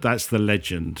it, but that's the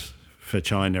legend for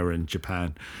China and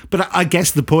Japan. But I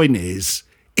guess the point is,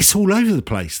 it's all over the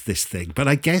place, this thing. But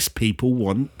I guess people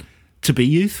want to be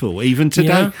youthful, even today.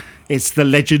 Yeah. It's the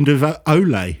legend of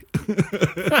Olay.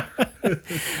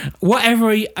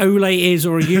 Whatever Olay is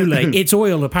or a Yule, its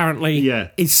oil apparently Yeah.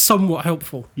 is somewhat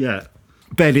helpful. Yeah.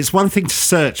 Ben, it's one thing to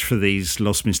search for these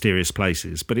lost mysterious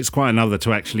places, but it's quite another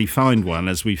to actually find one,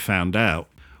 as we found out.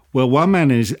 Well, one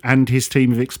man and his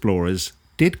team of explorers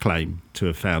did claim to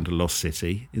have found a lost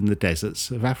city in the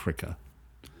deserts of Africa.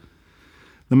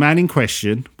 The man in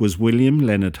question was William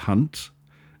Leonard Hunt,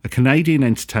 a Canadian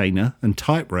entertainer and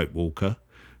tightrope walker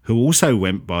who also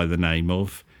went by the name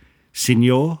of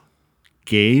Signor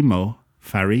Guillermo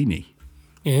Farini,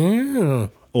 Yeah.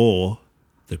 or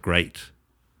the Great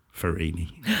Farini.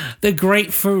 The Great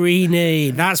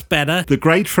Farini. That's better. The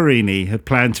Great Farini had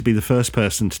planned to be the first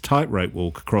person to tightrope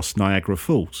walk across Niagara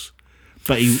Falls.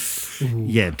 But he...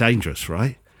 Yeah, dangerous,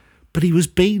 right? But he was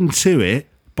beaten to it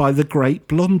by the Great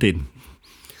Blondin.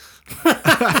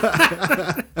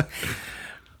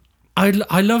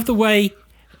 I love the way...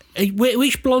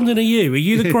 Which blondin are you? Are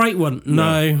you the great one?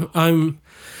 No, I'm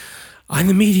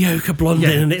the mediocre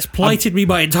blondin, and it's blighted me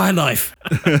my entire life.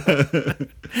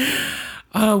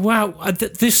 Oh, wow.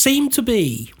 There seemed to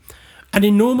be an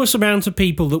enormous amount of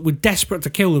people that were desperate to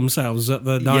kill themselves at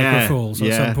the Niagara Falls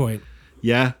at some point.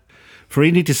 Yeah.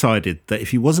 Farini decided that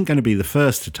if he wasn't going to be the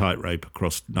first to tightrope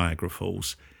across Niagara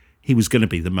Falls, he was going to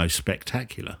be the most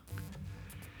spectacular.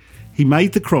 He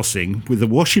made the crossing with a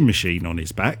washing machine on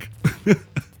his back.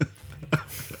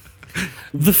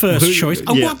 The first choice.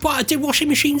 Oh, Yeah. what? Did washing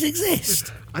machines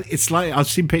exist? It's like, I've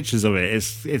seen pictures of it.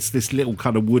 It's this little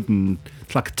kind of wooden,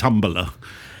 it's like a tumbler.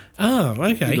 Oh,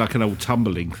 okay. Like an old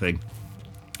tumbling thing.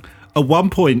 At one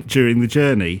point during the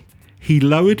journey, he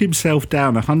lowered himself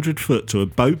down 100 foot to a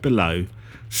boat below,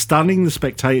 stunning the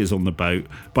spectators on the boat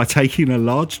by taking a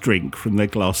large drink from their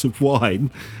glass of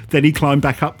wine. Then he climbed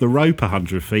back up the rope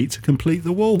 100 feet to complete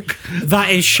the walk. That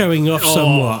is showing off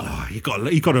somewhat. Oh, you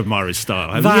got to admire his style.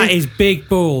 haven't That you? is big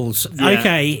balls. Yeah.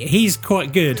 Okay, he's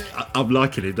quite good. I'm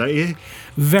liking it, don't you?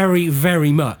 Very,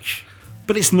 very much.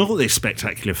 But it's not this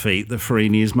spectacular feat that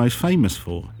Farini is most famous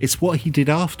for. It's what he did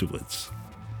afterwards.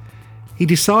 He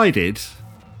decided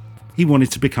he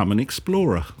wanted to become an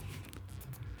explorer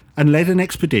and led an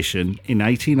expedition in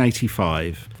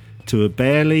 1885 to a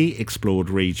barely explored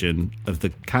region of the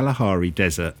Kalahari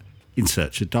Desert in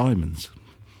search of diamonds.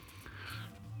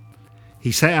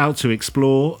 He set out to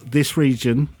explore this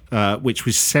region, which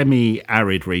was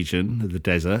semi-arid region of the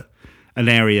desert, an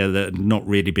area that had not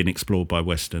really been explored by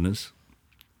Westerners.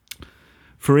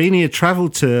 Farini had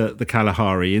travelled to the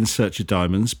Kalahari in search of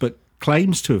diamonds, but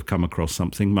claims to have come across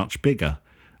something much bigger,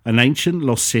 an ancient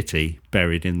lost city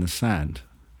buried in the sand.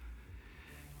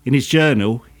 In his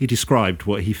journal, he described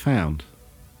what he found.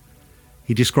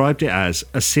 He described it as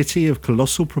a city of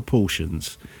colossal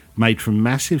proportions, made from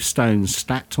massive stones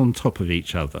stacked on top of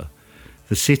each other.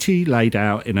 The city laid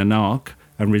out in an arc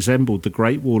and resembled the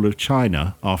Great Wall of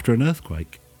China after an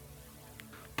earthquake.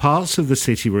 Parts of the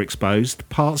city were exposed,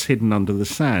 parts hidden under the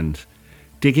sand.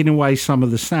 Digging away some of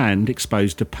the sand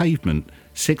exposed a pavement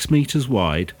 6 metres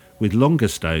wide with longer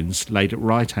stones laid at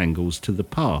right angles to the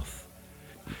path.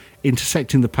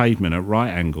 Intersecting the pavement at right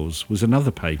angles was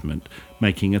another pavement,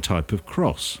 making a type of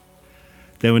cross.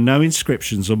 There were no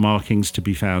inscriptions or markings to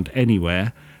be found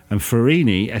anywhere, and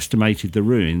Farini estimated the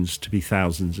ruins to be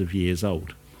thousands of years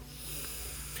old.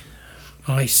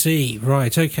 I see.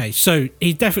 Right. Okay. So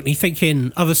he's definitely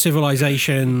thinking other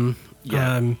civilization.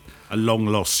 Yeah. A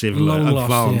long-lost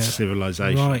advanced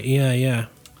civilization. Right. Yeah. Yeah.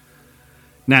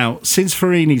 Now, since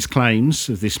Farini's claims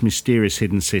of this mysterious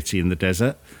hidden city in the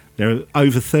desert, there are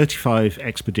over 35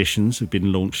 expeditions have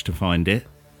been launched to find it.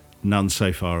 None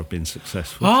so far have been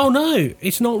successful. Oh no!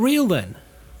 It's not real then.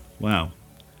 Wow.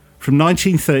 From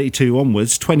 1932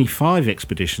 onwards, 25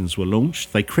 expeditions were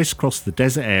launched. They crisscrossed the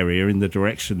desert area in the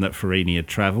direction that Farini had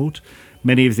travelled.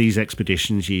 Many of these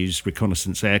expeditions used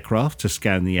reconnaissance aircraft to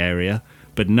scan the area,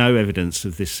 but no evidence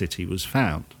of this city was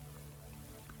found.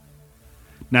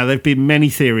 Now, there have been many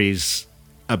theories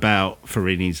about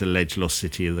Farini's alleged lost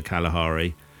city of the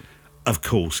Kalahari. Of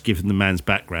course, given the man's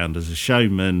background as a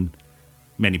showman,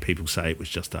 many people say it was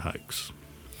just a hoax.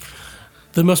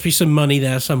 There must be some money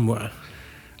there somewhere.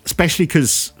 Especially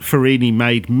because Farini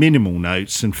made minimal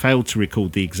notes and failed to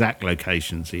record the exact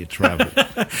locations he had travelled.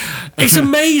 It's an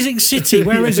amazing city.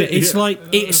 Where is it? It's like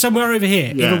it's somewhere over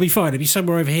here. Yeah. It'll be fine. It'll be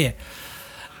somewhere over here.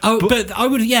 Oh, but I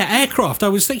would, aircraft. I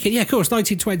was thinking, of course,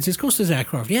 1920s. Of course, there's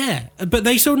aircraft. Yeah, but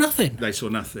they saw nothing. They saw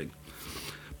nothing.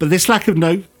 But this lack of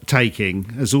note-taking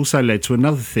has also led to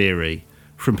another theory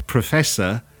from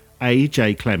Professor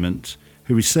A.J. Clement,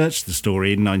 who researched the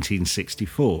story in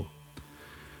 1964.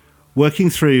 Working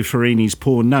through Farini's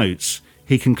poor notes,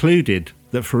 he concluded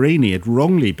that Farini had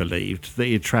wrongly believed that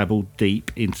he had travelled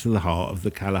deep into the heart of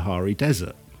the Kalahari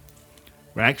Desert.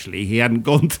 Well, actually, he hadn't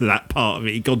gone to that part of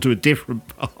it. He'd gone to a different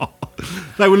part.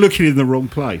 They were looking in the wrong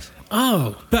place.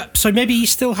 Oh, but so maybe he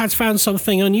still had found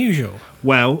something unusual.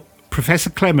 Well, Professor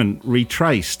Clement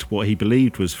retraced what he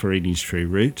believed was Farini's true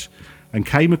route and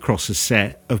came across a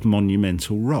set of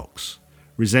monumental rocks,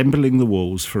 resembling the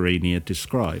walls Farini had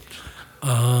described.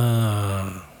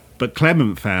 But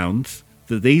Clement found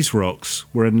that these rocks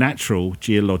were a natural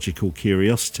geological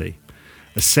curiosity,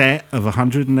 a set of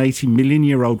 180 million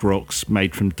year old rocks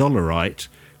made from dolerite,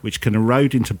 which can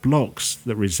erode into blocks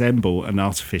that resemble an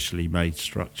artificially made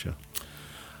structure.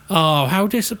 Oh, how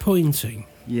disappointing.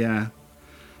 Yeah.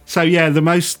 So, the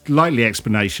most likely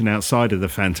explanation outside of the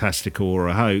fantastical or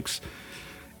a hoax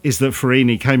is that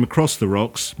Farini came across the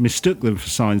rocks, mistook them for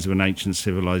signs of an ancient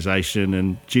civilization,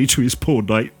 and due to his poor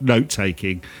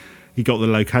note-taking, he got the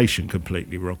location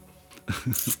completely wrong.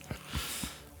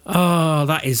 Oh,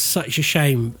 that is such a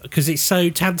shame, because it's so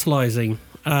tantalising.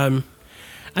 And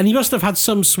he must have had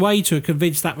some sway to have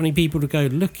convinced that many people to go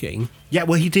looking. Yeah,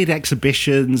 well, he did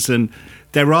exhibitions, and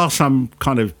there are some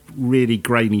kind of really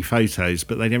grainy photos,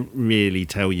 but they don't really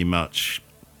tell you much.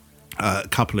 A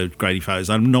couple of grainy photos.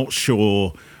 I'm not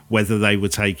sure whether they were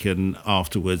taken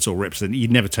afterwards or represented.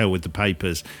 You'd never tell with the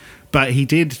papers. But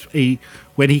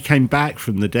when he came back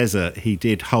from the desert, he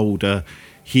did hold a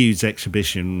huge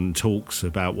exhibition and talks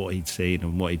about what he'd seen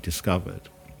and what he'd discovered.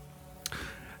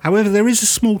 However, there is a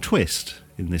small twist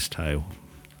in this tale.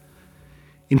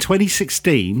 In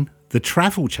 2016, the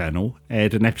Travel Channel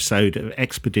aired an episode of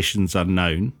Expeditions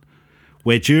Unknown,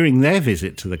 where during their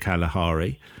visit to the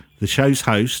Kalahari, the show's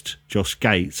host, Josh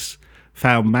Gates,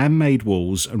 found man-made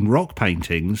walls and rock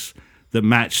paintings that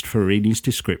matched Farini's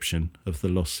description of the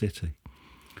lost city.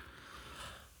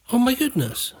 Oh my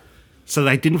goodness. So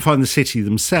they didn't find the city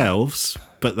themselves,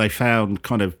 but they found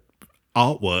kind of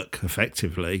artwork,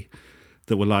 effectively,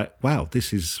 that were like, wow,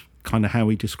 this is kind of how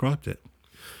he described it.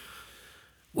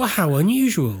 Well, how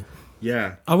unusual.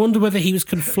 Yeah. I wonder whether he was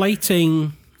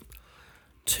conflating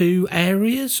two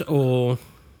areas, or...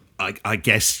 I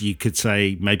guess you could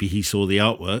say maybe he saw the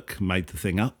artwork and made the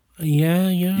thing up. Yeah.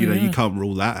 You can't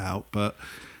rule that out, but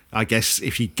I guess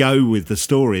if you go with the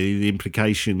story, the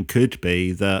implication could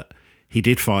be that he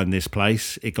did find this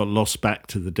place, it got lost back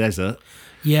to the desert.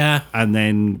 Yeah. And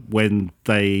then when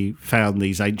they found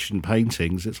these ancient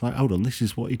paintings, it's like, hold on, this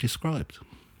is what he described.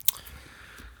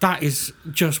 That is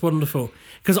just wonderful.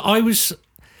 Because I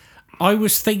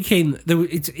was thinking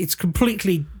that it's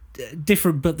completely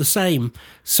different but the same.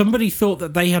 Somebody thought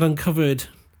that they had uncovered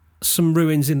some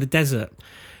ruins in the desert,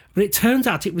 but it turns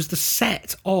out it was the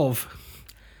set of,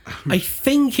 I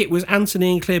think it was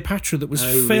Antony and Cleopatra that was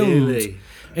filmed really?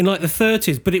 In like the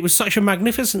 30s, but it was such a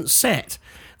magnificent set.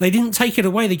 They didn't take it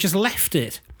away, they just left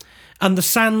it. And the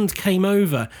sand came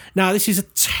over. Now, this is a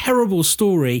terrible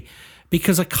story,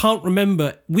 because I can't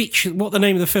remember what the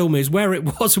name of the film is, where it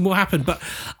was, and what happened. But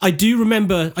I do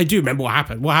remember what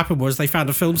happened. What happened was they found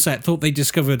a film set, thought they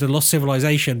discovered a lost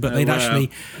civilization, but they'd actually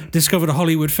discovered a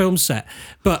Hollywood film set.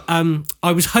 But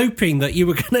I was hoping that you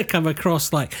were going to come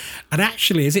across and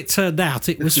actually, as it turned out,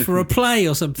 it was for a play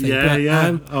or something.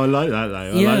 Yeah. I like that though.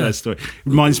 I like that story. It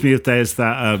reminds me of there's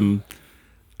that.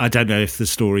 I don't know if the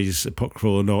story's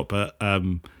apocryphal or not, but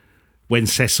when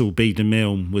Cecil B.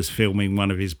 DeMille was filming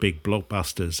one of his big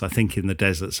blockbusters, I think in the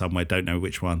desert somewhere, don't know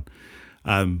which one,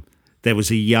 there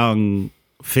was a young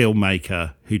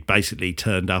filmmaker who'd basically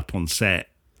turned up on set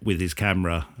with his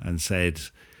camera and said,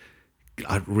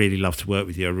 "I'd really love to work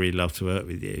with you. I really love to work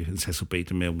with you." And Cecil B.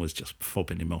 DeMille was just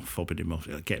fobbing him off,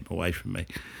 get him away from me.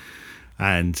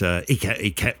 And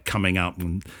he kept coming up.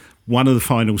 And one of the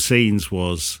final scenes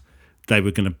was they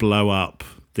were going to blow up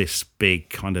this big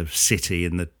kind of city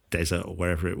in the desert or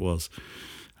wherever it was.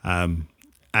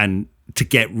 And to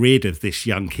get rid of this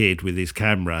young kid with his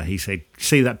camera, he said,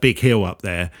 "See that big hill up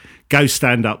there? Go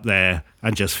stand up there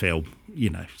and just film."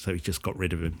 So he just got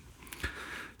rid of him.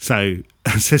 So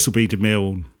Cecil B.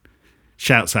 DeMille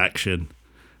shouts action.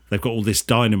 They've got all this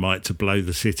dynamite to blow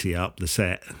the city up, the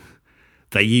set.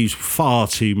 They use far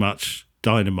too much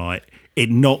dynamite. It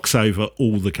knocks over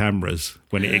all the cameras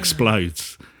when it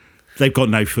explodes. They've got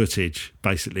no footage,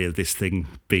 basically, of this thing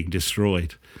being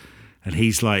destroyed. And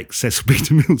he's like, Cecil B.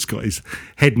 DeMille's got his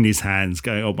head in his hands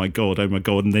going, oh my God.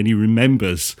 And then he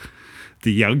remembers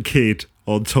the young kid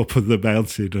on top of the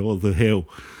mountain or the hill.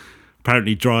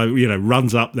 Apparently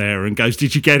runs up there and goes,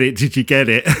 "Did you get it? Did you get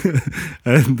it?"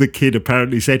 And the kid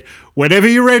apparently said, "Whenever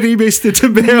you're ready, Mr.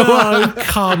 DeMille." No,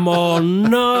 come on,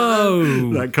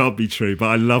 no. That can't be true, but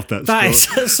I love that story.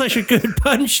 That is such a good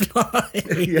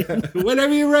punchline. Yeah.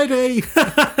 Whenever you're ready.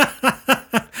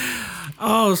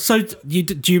 Oh, so do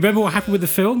you remember what happened with the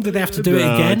film? Did they have to do it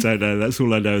again? I don't know. That's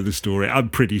all I know of the story. I'm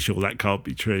pretty sure that can't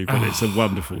be true, but it's a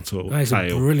wonderful tale. That is a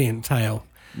brilliant tale.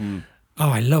 Mm. Oh,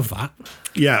 I love that.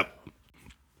 Yeah.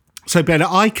 So, Ben,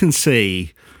 I can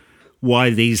see why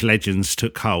these legends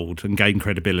took hold and gained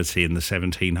credibility in the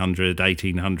 1700s,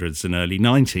 1800s and early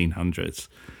 1900s.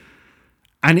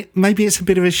 And maybe it's a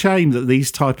bit of a shame that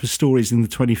these type of stories in the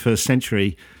 21st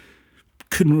century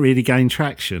couldn't really gain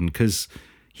traction because,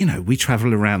 we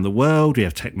travel around the world. We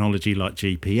have technology like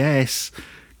GPS,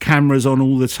 cameras on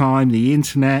all the time, the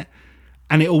internet,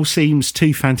 and it all seems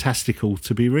too fantastical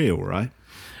to be real, right?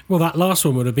 Well, that last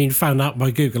one would have been found out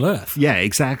by Google Earth. Yeah,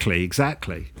 exactly.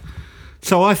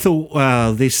 So I thought,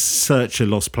 well, this search of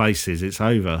lost places, it's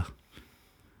over.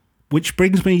 Which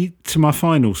brings me to my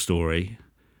final story,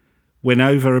 when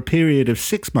over a period of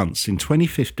 6 months in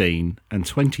 2015 and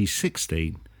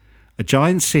 2016, a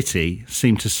giant city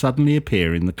seemed to suddenly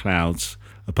appear in the clouds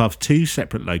above two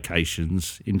separate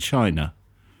locations in China.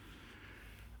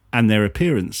 And their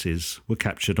appearances were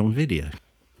captured on video.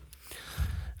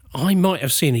 I might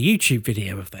have seen a YouTube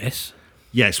video of this.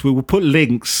 Yes, we will put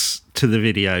links to the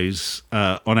videos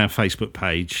on our Facebook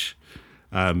page.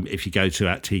 If you go to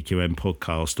 @TQM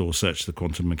Podcast or search the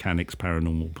Quantum Mechanics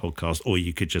Paranormal Podcast, or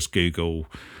you could just Google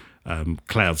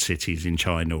cloud cities in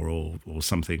China or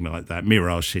something like that.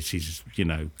 Mirage cities,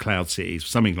 cloud cities,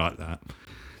 something like that.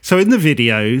 So in the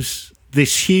videos,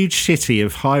 this huge city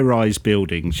of high-rise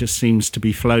buildings just seems to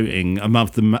be floating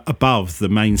above the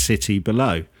main city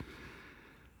below.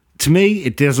 To me,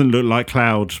 it doesn't look like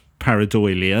cloud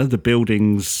pareidolia. The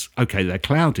buildings, okay, they're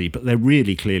cloudy, but they're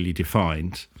really clearly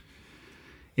defined.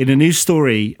 In a news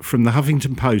story from the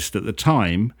Huffington Post at the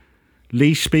time,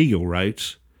 Lee Spiegel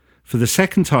wrote, "For the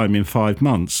second time in 5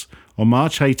 months, on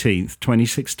March 18th,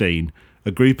 2016,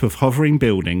 a group of hovering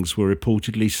buildings were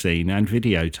reportedly seen and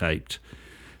videotaped.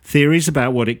 Theories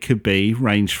about what it could be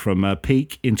range from a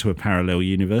peek into a parallel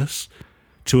universe,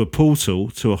 to a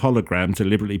portal to a hologram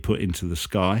deliberately put into the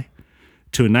sky,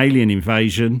 to an alien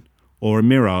invasion, or a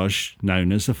mirage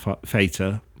known as a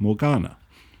Fata Morgana."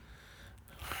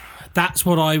 That's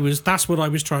what I was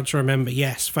trying to remember.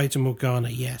 Yes, Fata Morgana,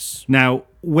 yes. Now,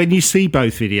 when you see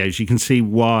both videos, you can see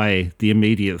why the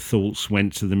immediate thoughts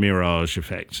went to the mirage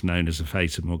effect known as a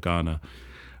Fata Morgana.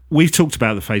 We've talked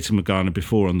about the Fata Morgana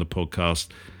before on the podcast.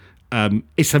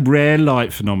 It's a rare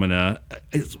light phenomena.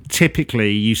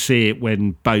 Typically, you see it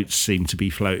when boats seem to be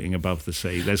floating above the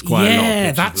sea. There's quite a lot of pictures.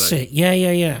 Yeah, that's it.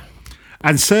 Yeah.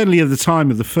 And certainly at the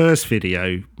time of the first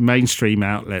video, mainstream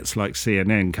outlets like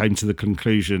CNN came to the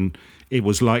conclusion it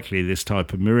was likely this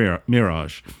type of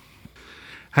mirage.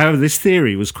 However, this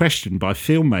theory was questioned by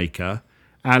filmmaker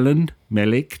Alan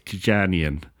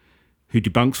Melik-Jajanian, who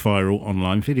debunks viral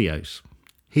online videos.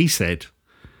 He said,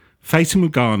 Fata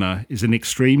Morgana is an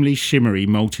extremely shimmery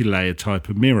multi-layer type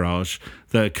of mirage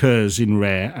that occurs in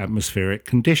rare atmospheric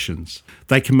conditions.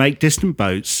 They can make distant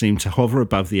boats seem to hover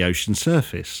above the ocean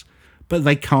surface, but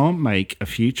they can't make a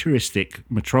futuristic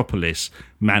metropolis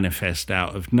manifest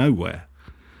out of nowhere.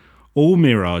 All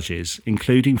mirages,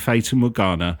 including Fata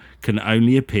Morgana, can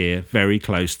only appear very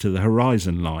close to the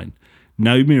horizon line.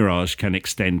 No mirage can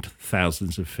extend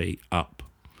thousands of feet up.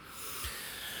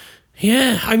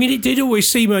 Yeah, I mean, it did always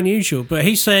seem unusual, but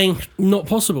he's saying not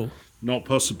possible. Not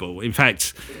possible. In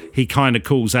fact, he kind of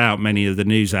calls out many of the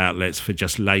news outlets for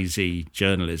just lazy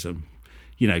journalism.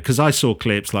 You know, because I saw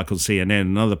clips like on CNN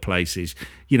and other places,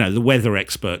 you know, the weather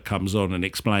expert comes on and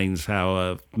explains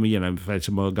how,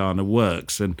 Fata Morgana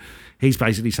works. And he's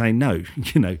basically saying, no,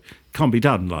 can't be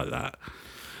done like that.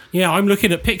 Yeah, I'm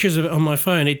looking at pictures of it on my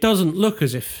phone. It doesn't look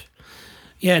as if...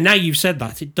 Yeah, now you've said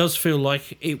that, it does feel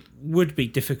like it would be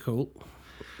difficult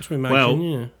to imagine.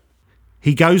 Well,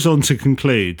 he goes on to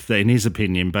conclude that, in his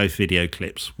opinion, both video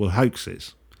clips were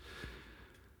hoaxes.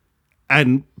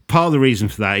 And part of the reason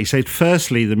for that, he said,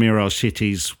 firstly, the Mirage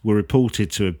cities were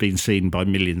reported to have been seen by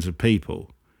millions of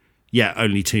people, yet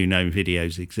only 2 known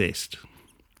videos exist.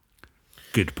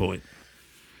 Good point.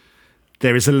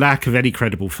 There is a lack of any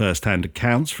credible first-hand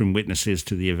accounts from witnesses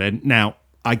to the event. Now,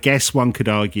 I guess one could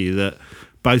argue that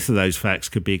both of those facts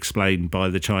could be explained by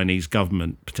the Chinese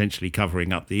government potentially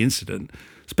covering up the incident,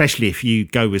 especially if you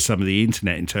go with some of the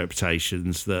internet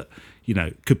interpretations that,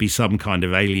 could be some kind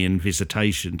of alien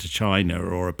visitation to China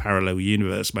or a parallel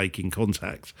universe making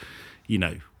contact.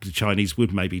 The Chinese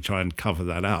would maybe try and cover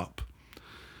that up.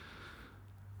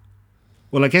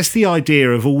 Well, I guess the idea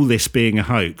of all this being a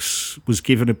hoax was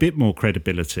given a bit more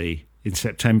credibility in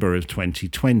September of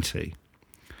 2020.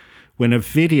 When a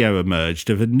video emerged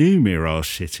of a new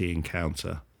Mirage City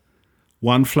encounter,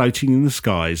 one floating in the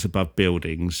skies above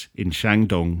buildings in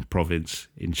Shandong province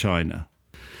in China.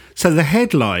 So the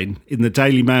headline in the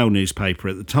Daily Mail newspaper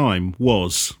at the time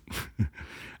was,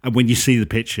 and when you see the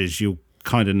pictures, you'll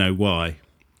kind of know why,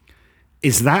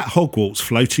 "Is that Hogwarts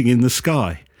floating in the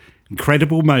sky?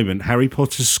 Incredible moment, Harry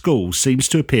Potter's school seems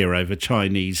to appear over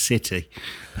Chinese city."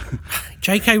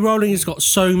 J.K. Rowling has got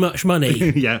so much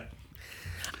money. Yeah.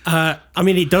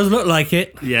 It does look like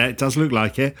it. Yeah, it does look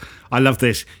like it. I love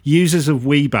this. Users of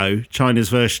Weibo, China's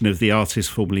version of the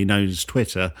artist formerly known as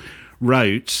Twitter,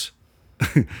 wrote,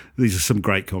 these are some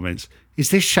great comments, "Is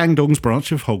this Shandong's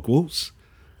branch of Hogwarts?"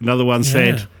 Another one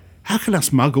said, "How can us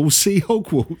muggles see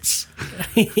Hogwarts?"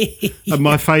 And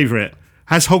my favourite,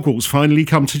 "Has Hogwarts finally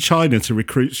come to China to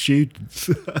recruit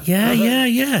students?"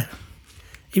 Yeah.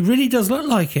 It really does look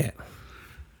like it.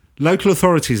 Local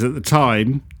authorities at the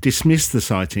time dismissed the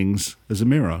sightings as a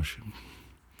mirage.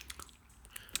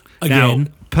 Again. Now,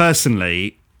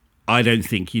 personally, I don't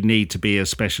think you need to be a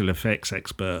special effects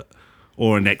expert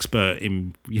or an expert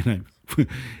in,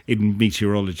 in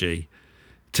meteorology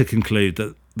to conclude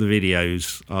that the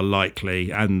videos are likely,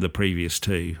 and the previous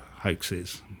 2,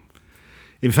 hoaxes.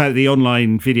 In fact, the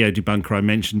online video debunker I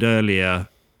mentioned earlier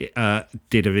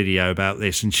did a video about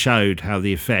this and showed how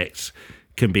the effects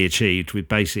can be achieved with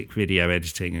basic video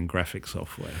editing and graphic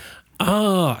software.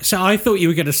 So I thought you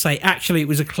were going to say actually it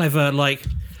was a clever,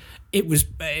 it was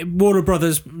Warner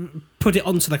Brothers put it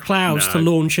onto the clouds to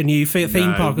launch a new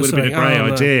theme park or something.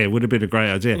 Would have been a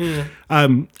great idea. Yeah.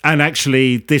 And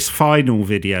actually, this final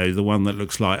video, the one that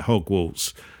looks like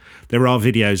Hogwarts, there are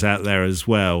videos out there as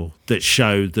well that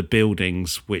show the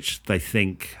buildings which they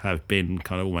think have been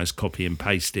kind of almost copy and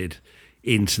pasted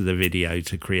into the video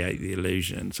to create the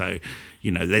illusion. So,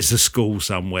 there's a school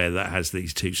somewhere that has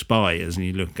these 2 spires and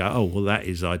you look and go, oh, well, that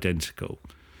is identical.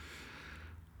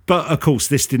 But, of course,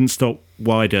 this didn't stop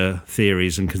wider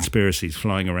theories and conspiracies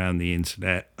flying around the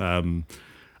internet. Like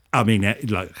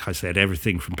I said,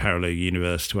 everything from parallel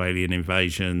universe to alien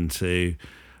invasion to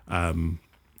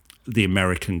the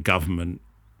American government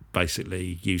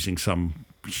basically using some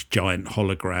giant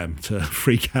hologram to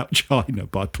freak out China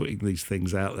by putting these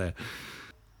things out there.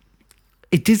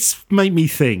 It did make me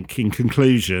think, in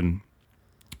conclusion,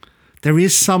 there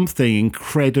is something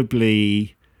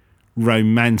incredibly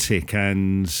romantic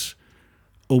and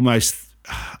almost,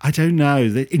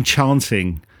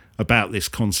 enchanting about this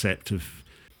concept of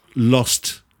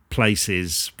lost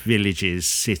places, villages,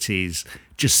 cities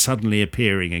just suddenly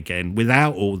appearing again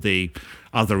without all the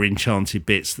other enchanted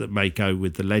bits that may go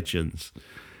with the legends.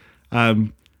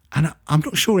 And I'm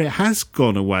not sure it has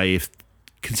gone away, if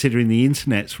considering the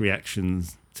internet's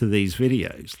reactions to these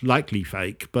videos. Likely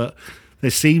fake, but there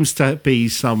seems to be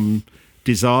some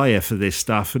desire for this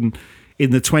stuff. And in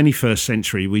the 21st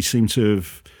century, we seem to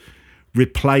have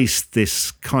replaced this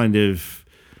kind of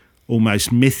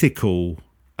almost mythical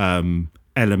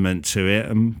element to it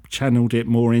and channeled it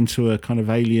more into a kind of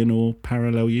alien or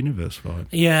parallel universe vibe.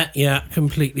 Yeah,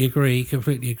 completely agree.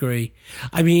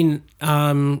 I mean,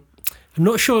 I'm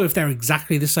not sure if they're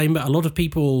exactly the same, but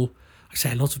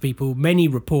many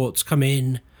reports come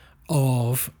in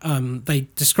of they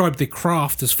describe the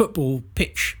craft as football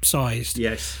pitch sized,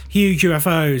 Yes, huge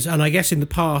UFOs. And I guess in the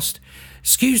past,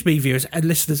 excuse me, viewers and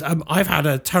listeners, I've had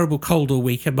a terrible cold all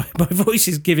week and my voice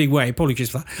is giving way. Apologies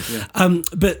for that. Yeah.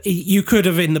 But you could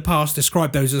have in the past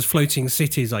described those as floating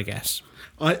cities, I guess.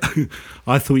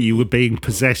 I thought you were being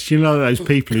possessed. You know those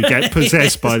people who get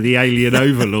possessed by the alien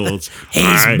overlords.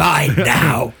 He's mine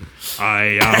now.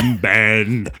 I am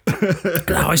Ben.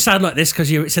 No, I sound like this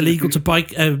because it's illegal to buy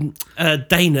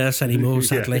day nurse anymore,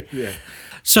 sadly. Yeah.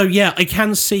 So yeah, I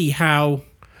can see how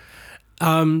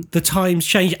the times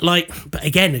change. But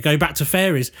again, go back to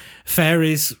fairies,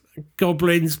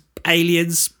 goblins,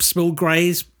 aliens, small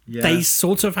greys. Yeah. They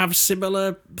sort of have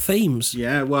similar themes.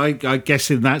 Yeah, well, I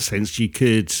guess in that sense you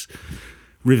could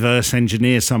reverse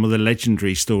engineer some of the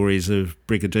legendary stories of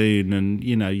Brigadoon, and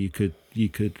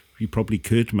you probably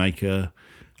could make it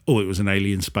was an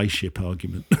alien spaceship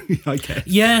argument. I guess.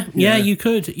 Yeah, you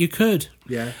could.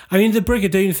 Yeah. I mean, the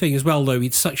Brigadoon thing as well, though,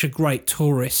 it's such a great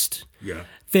tourist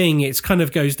thing. It kind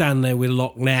of goes down there with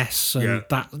Loch Ness and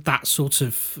that sort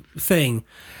of thing.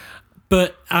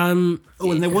 But and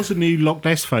there was a new Loch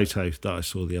Ness photo that I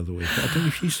saw the other week. I don't know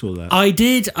if you saw that. I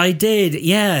did.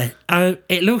 Yeah,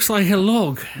 it looks like a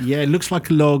log. Yeah, it looks like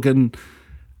a log, and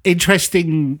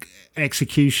interesting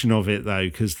execution of it though,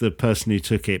 because the person who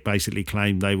took it basically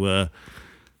claimed they were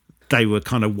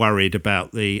kind of worried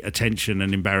about the attention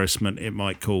and embarrassment it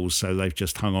might cause, so they've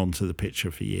just hung on to the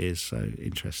picture for years. So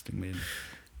interestingly,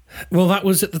 well, that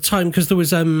was at the time because there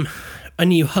was a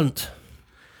new hunt.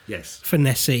 Yes. For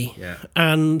Nessie. Yeah.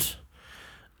 And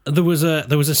there was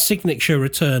a signature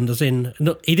returned, as in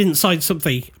he didn't sign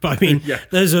something, but I mean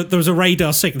there was a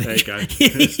radar signature. There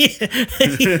you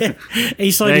go.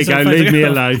 He signed. There you go. Leave me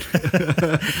alone.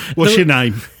 What's your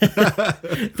name?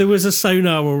 There was a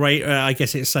sonar or I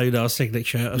guess it's sonar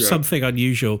signature of something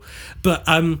unusual, but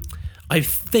I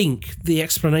think the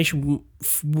explanation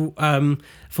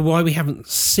for why we haven't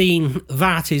seen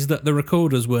that is that the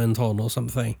recorders weren't on or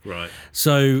something. Right.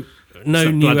 So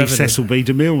no new bloody evidence. Cecil B.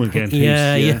 DeMille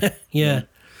again. Yeah.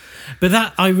 But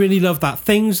that I really love that.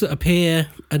 Things that appear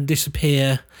and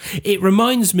disappear. It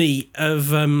reminds me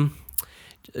of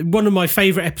one of my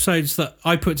favourite episodes that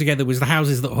I put together was The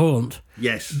Houses That Haunt.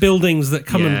 Yes. Buildings that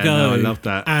come and go. No, I love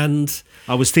that. And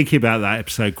I was thinking about that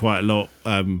episode quite a lot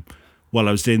while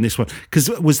I was doing this one. Because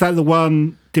was that the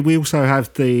one, did we also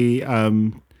have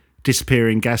the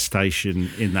disappearing gas station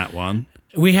in that one?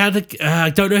 We had, I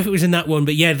don't know if it was in that one,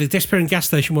 but yeah, the disappearing gas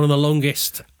station, one of the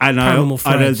longest paranormal threads.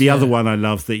 I know the other one I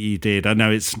love that you did. I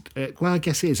know it's, I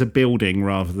guess it is a building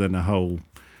rather than a whole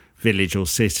village or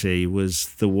city,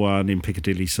 was the one in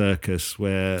Piccadilly Circus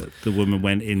where the woman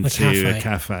went into a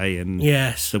cafe and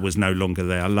there was no longer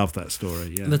there. I love that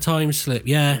story. Yeah. The time slip,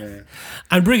 yeah.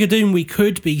 And Brigadoon, we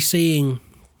could be seeing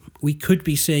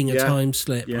a time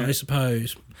slip, I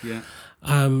suppose. Yeah.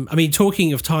 I mean,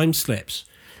 talking of time slips,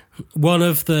 we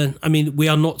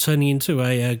are not turning into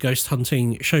a ghost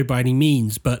hunting show by any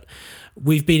means, but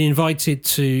we've been invited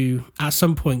to, at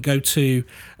some point, go to.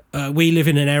 We live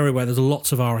in an area where there's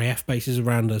lots of RAF bases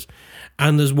around us,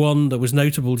 and there's one that was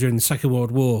notable during the Second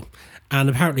World War, and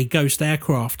apparently ghost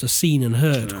aircraft are seen and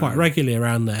heard quite regularly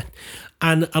around there.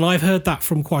 And I've heard that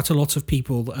from quite a lot of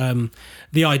people.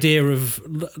 The idea of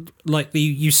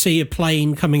you see a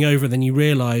plane coming over, then you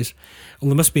realise, well,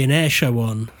 there must be an air show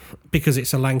on because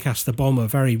it's a Lancaster bomber,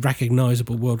 very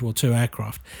recognisable World War II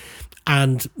aircraft.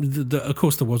 And of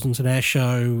course, there wasn't an air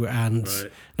show, and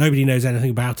nobody knows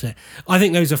anything about it. I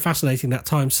think those are fascinating, that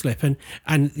time slip, and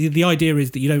the idea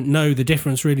is that you don't know the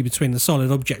difference really between the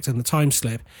solid object and the time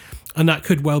slip, and that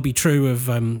could well be true of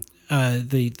the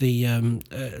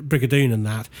Brigadoon and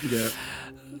that. Yeah.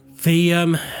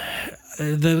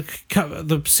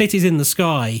 The cities in the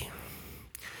sky.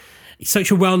 It's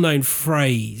such a well-known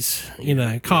phrase,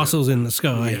 castles in the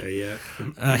sky.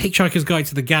 Hitchhiker's Guide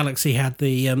to the Galaxy had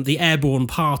the airborne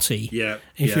party.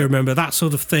 If you remember that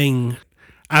sort of thing.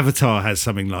 Avatar has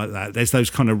something like that. There's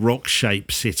those kind of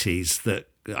rock-shaped cities that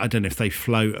I don't know if they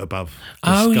float above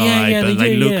the sky, but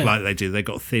they look like they do. They've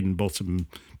got a thin bottom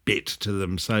bit to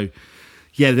them. So,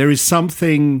 there is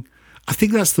something. I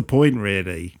think that's the point,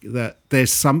 really. That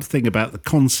there's something about the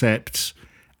concept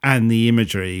and the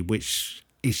imagery which.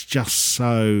 It's just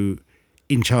so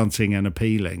enchanting and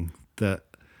appealing that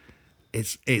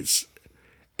it's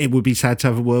it would be sad to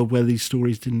have a world where these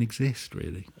stories didn't exist,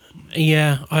 really.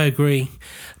 Yeah, I agree.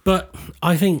 But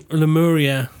I think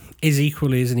Lemuria is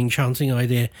equally as an enchanting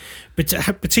idea, but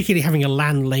particularly having a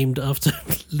land named after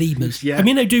lemurs. Yeah. I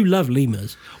mean, I do love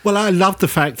lemurs. Well, I love the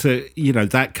fact that,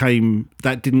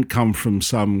 that didn't come from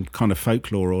some kind of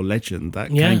folklore or legend. That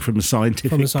came from a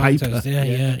scientific paper.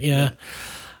 Yeah.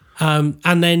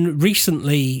 And then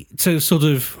recently, to sort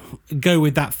of go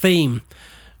with that theme,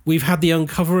 we've had the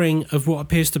uncovering of what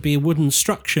appears to be a wooden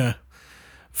structure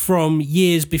from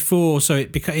years before. So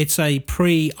it's a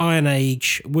pre-Iron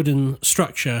Age wooden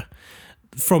structure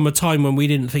from a time when we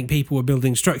didn't think people were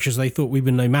building structures. They thought we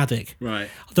were nomadic. Right.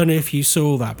 I don't know if you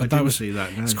saw that, but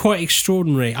it's quite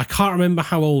extraordinary. I can't remember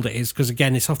how old it is because,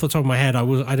 again, it's off the top of my head. I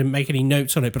didn't make any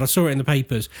notes on it, but I saw it in the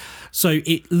papers. So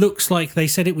it looks like they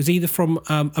said it was either from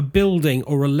a building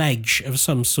or a ledge of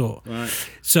some sort. Right.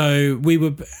 So we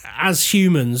were, as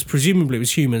humans, presumably it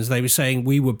was humans, they were saying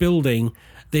we were building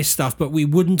this stuff, but we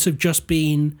wouldn't have just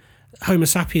been Homo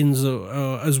sapiens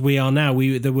as we are now.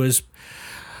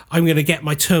 I'm going to get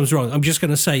my terms wrong. I'm just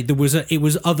going to say it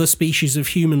was other species of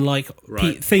human-like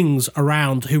things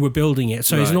around who were building it.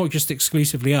 So it's not just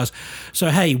exclusively us. So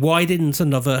hey, why didn't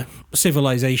another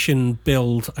civilization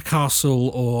build a castle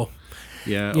or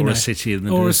a city in the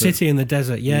desert? Or a city in the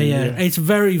desert. Yeah. It's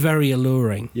very, very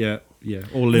alluring. Yeah.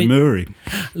 Or lemuring.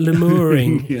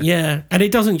 Lemuring. Yeah. And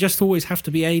it doesn't just always have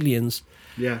to be aliens.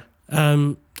 Yeah.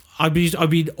 I've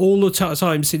been all the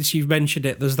time since you've mentioned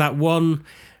it. There's that one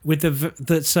with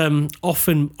that's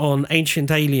often on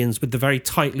Ancient Aliens with the very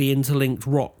tightly interlinked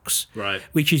rocks, right?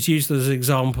 Which is used as an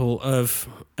example of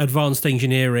advanced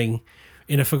engineering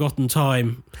in a forgotten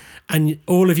time. And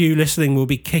all of you listening will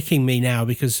be kicking me now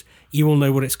because you all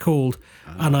know what it's called,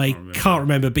 and I can't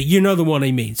remember. But you know the one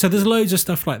I mean. So there's loads of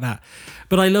stuff like that.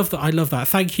 But I love that.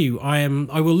 Thank you. I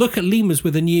will look at lemurs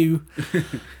with a new.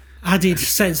 Added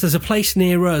sense. There's a place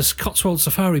near us, Cotswold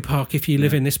Safari Park, if you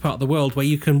live in this part of the world, where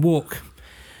you can walk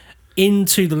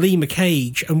into the lemur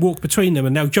cage and walk between them,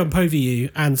 and they'll jump over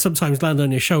you and sometimes land on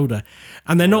your shoulder.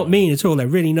 And they're not mean at all. They're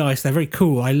really nice. They're very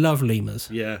cool. I love lemurs.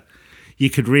 Yeah.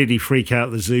 You could really freak out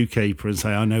the zookeeper and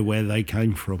say, I know where they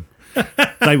came from.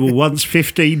 They were once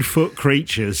 15-foot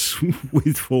creatures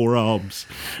with 4 arms.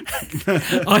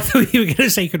 I thought you were going to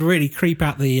say you could really creep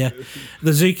out the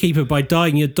zookeeper by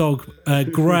dyeing your dog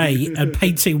grey and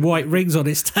painting white rings on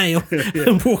its tail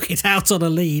and walk it out on a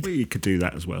lead. Well, you could do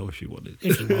that as well if you wanted.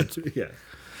 If you want. Yeah.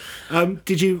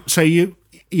 Did you? So you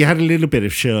had a little bit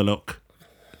of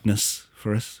Sherlockness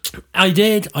for us. I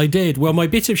did. Well, my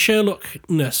bit of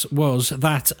Sherlockness was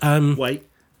that. Wait.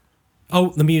 Oh,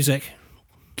 the music.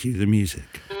 Cue the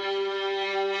music.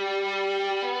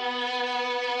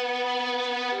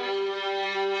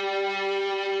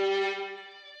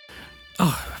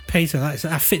 Oh, Peter,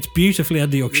 that fits beautifully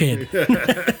under your chin.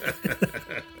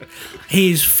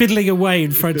 He's fiddling away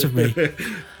in front of me.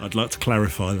 I'd like to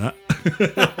clarify that.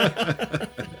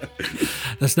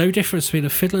 There's no difference between a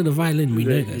fiddle and a violin. We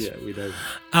know this. Yeah, we know.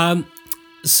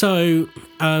 So,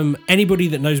 anybody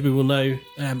that knows me will know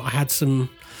I had some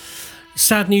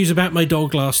sad news about my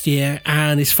dog last year,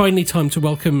 and it's finally time to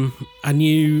welcome a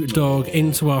new dog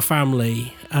into our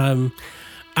family. And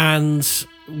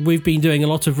we've been doing a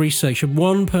lot of research. And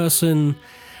one person,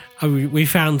 we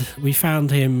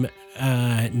found him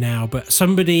now, but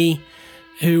somebody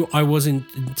who I was in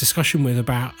discussion with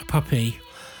about a puppy.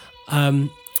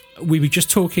 We were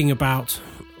just talking about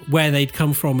where they'd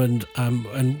come from and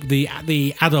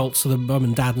the adults, so the mum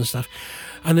and dad and stuff.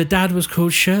 And the dad was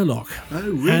called Sherlock.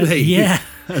 Oh, really? Yeah.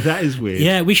 That is weird.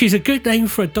 Yeah, which is a good name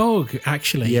for a dog,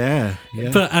 actually. Yeah.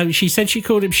 But she said she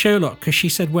called him Sherlock because she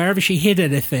said wherever she hid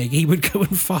anything, he would go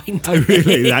and find it. Oh,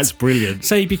 really? That's brilliant.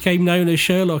 So he became known as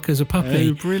Sherlock as a puppy.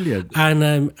 Oh, brilliant.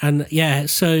 And yeah,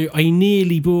 so I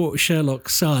nearly bought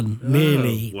Sherlock's son.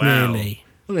 Nearly. Well,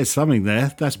 there's something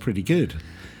there. That's pretty good.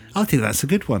 I think that's a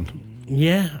good one.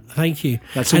 Yeah, thank you.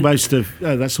 That's almost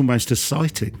a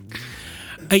sighting.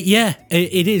 Yeah,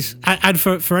 it is. And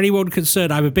for anyone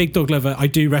concerned, I'm a big dog lover. I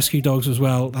do rescue dogs as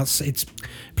well.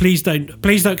 Please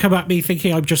don't come at me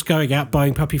thinking I'm just going out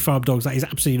buying puppy farm dogs. That is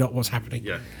absolutely not what's happening.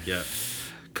 Yeah.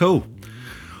 Cool.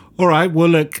 All right. Well,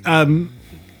 look.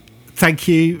 Thank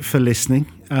you for listening.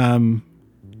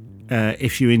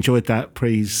 If you enjoyed that,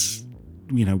 please,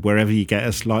 wherever you get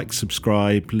us, like,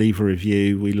 subscribe, leave a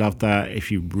review. We love that.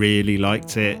 If you really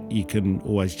liked it, you can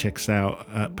always check us out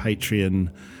at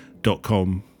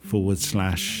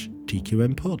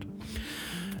patreon.com/TQM pod.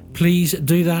 Please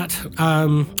do that.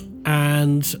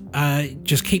 And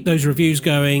just keep those reviews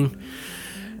going.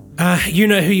 You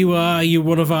know who you are. You're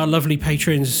one of our lovely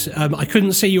patrons. I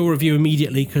couldn't see your review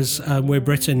immediately because we're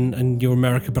Britain and you're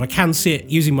America, but I can see it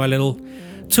using my little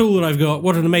tool that I've got.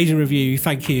 What an amazing review.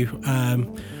 Thank you.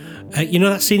 You know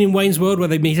that scene in Wayne's World where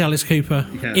they meet Alice Cooper?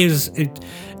 Yeah.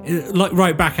 Like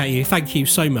right back at you. Thank you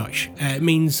so much. It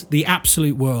means the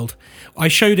absolute world. I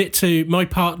showed it to my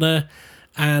partner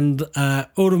and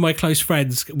all of my close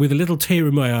friends with a little tear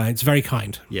in my eye. It's very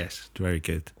kind. Yes, very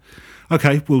good.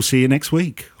 Okay, we'll see you next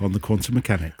week on the Quantum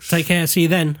Mechanics. Take care. See you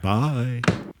then. Bye.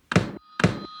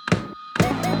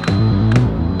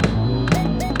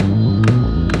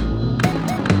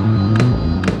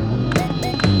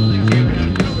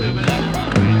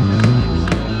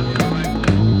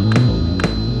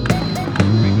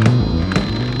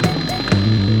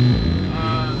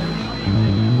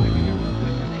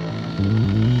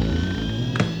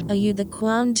 Are you the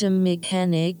quantum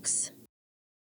mechanics?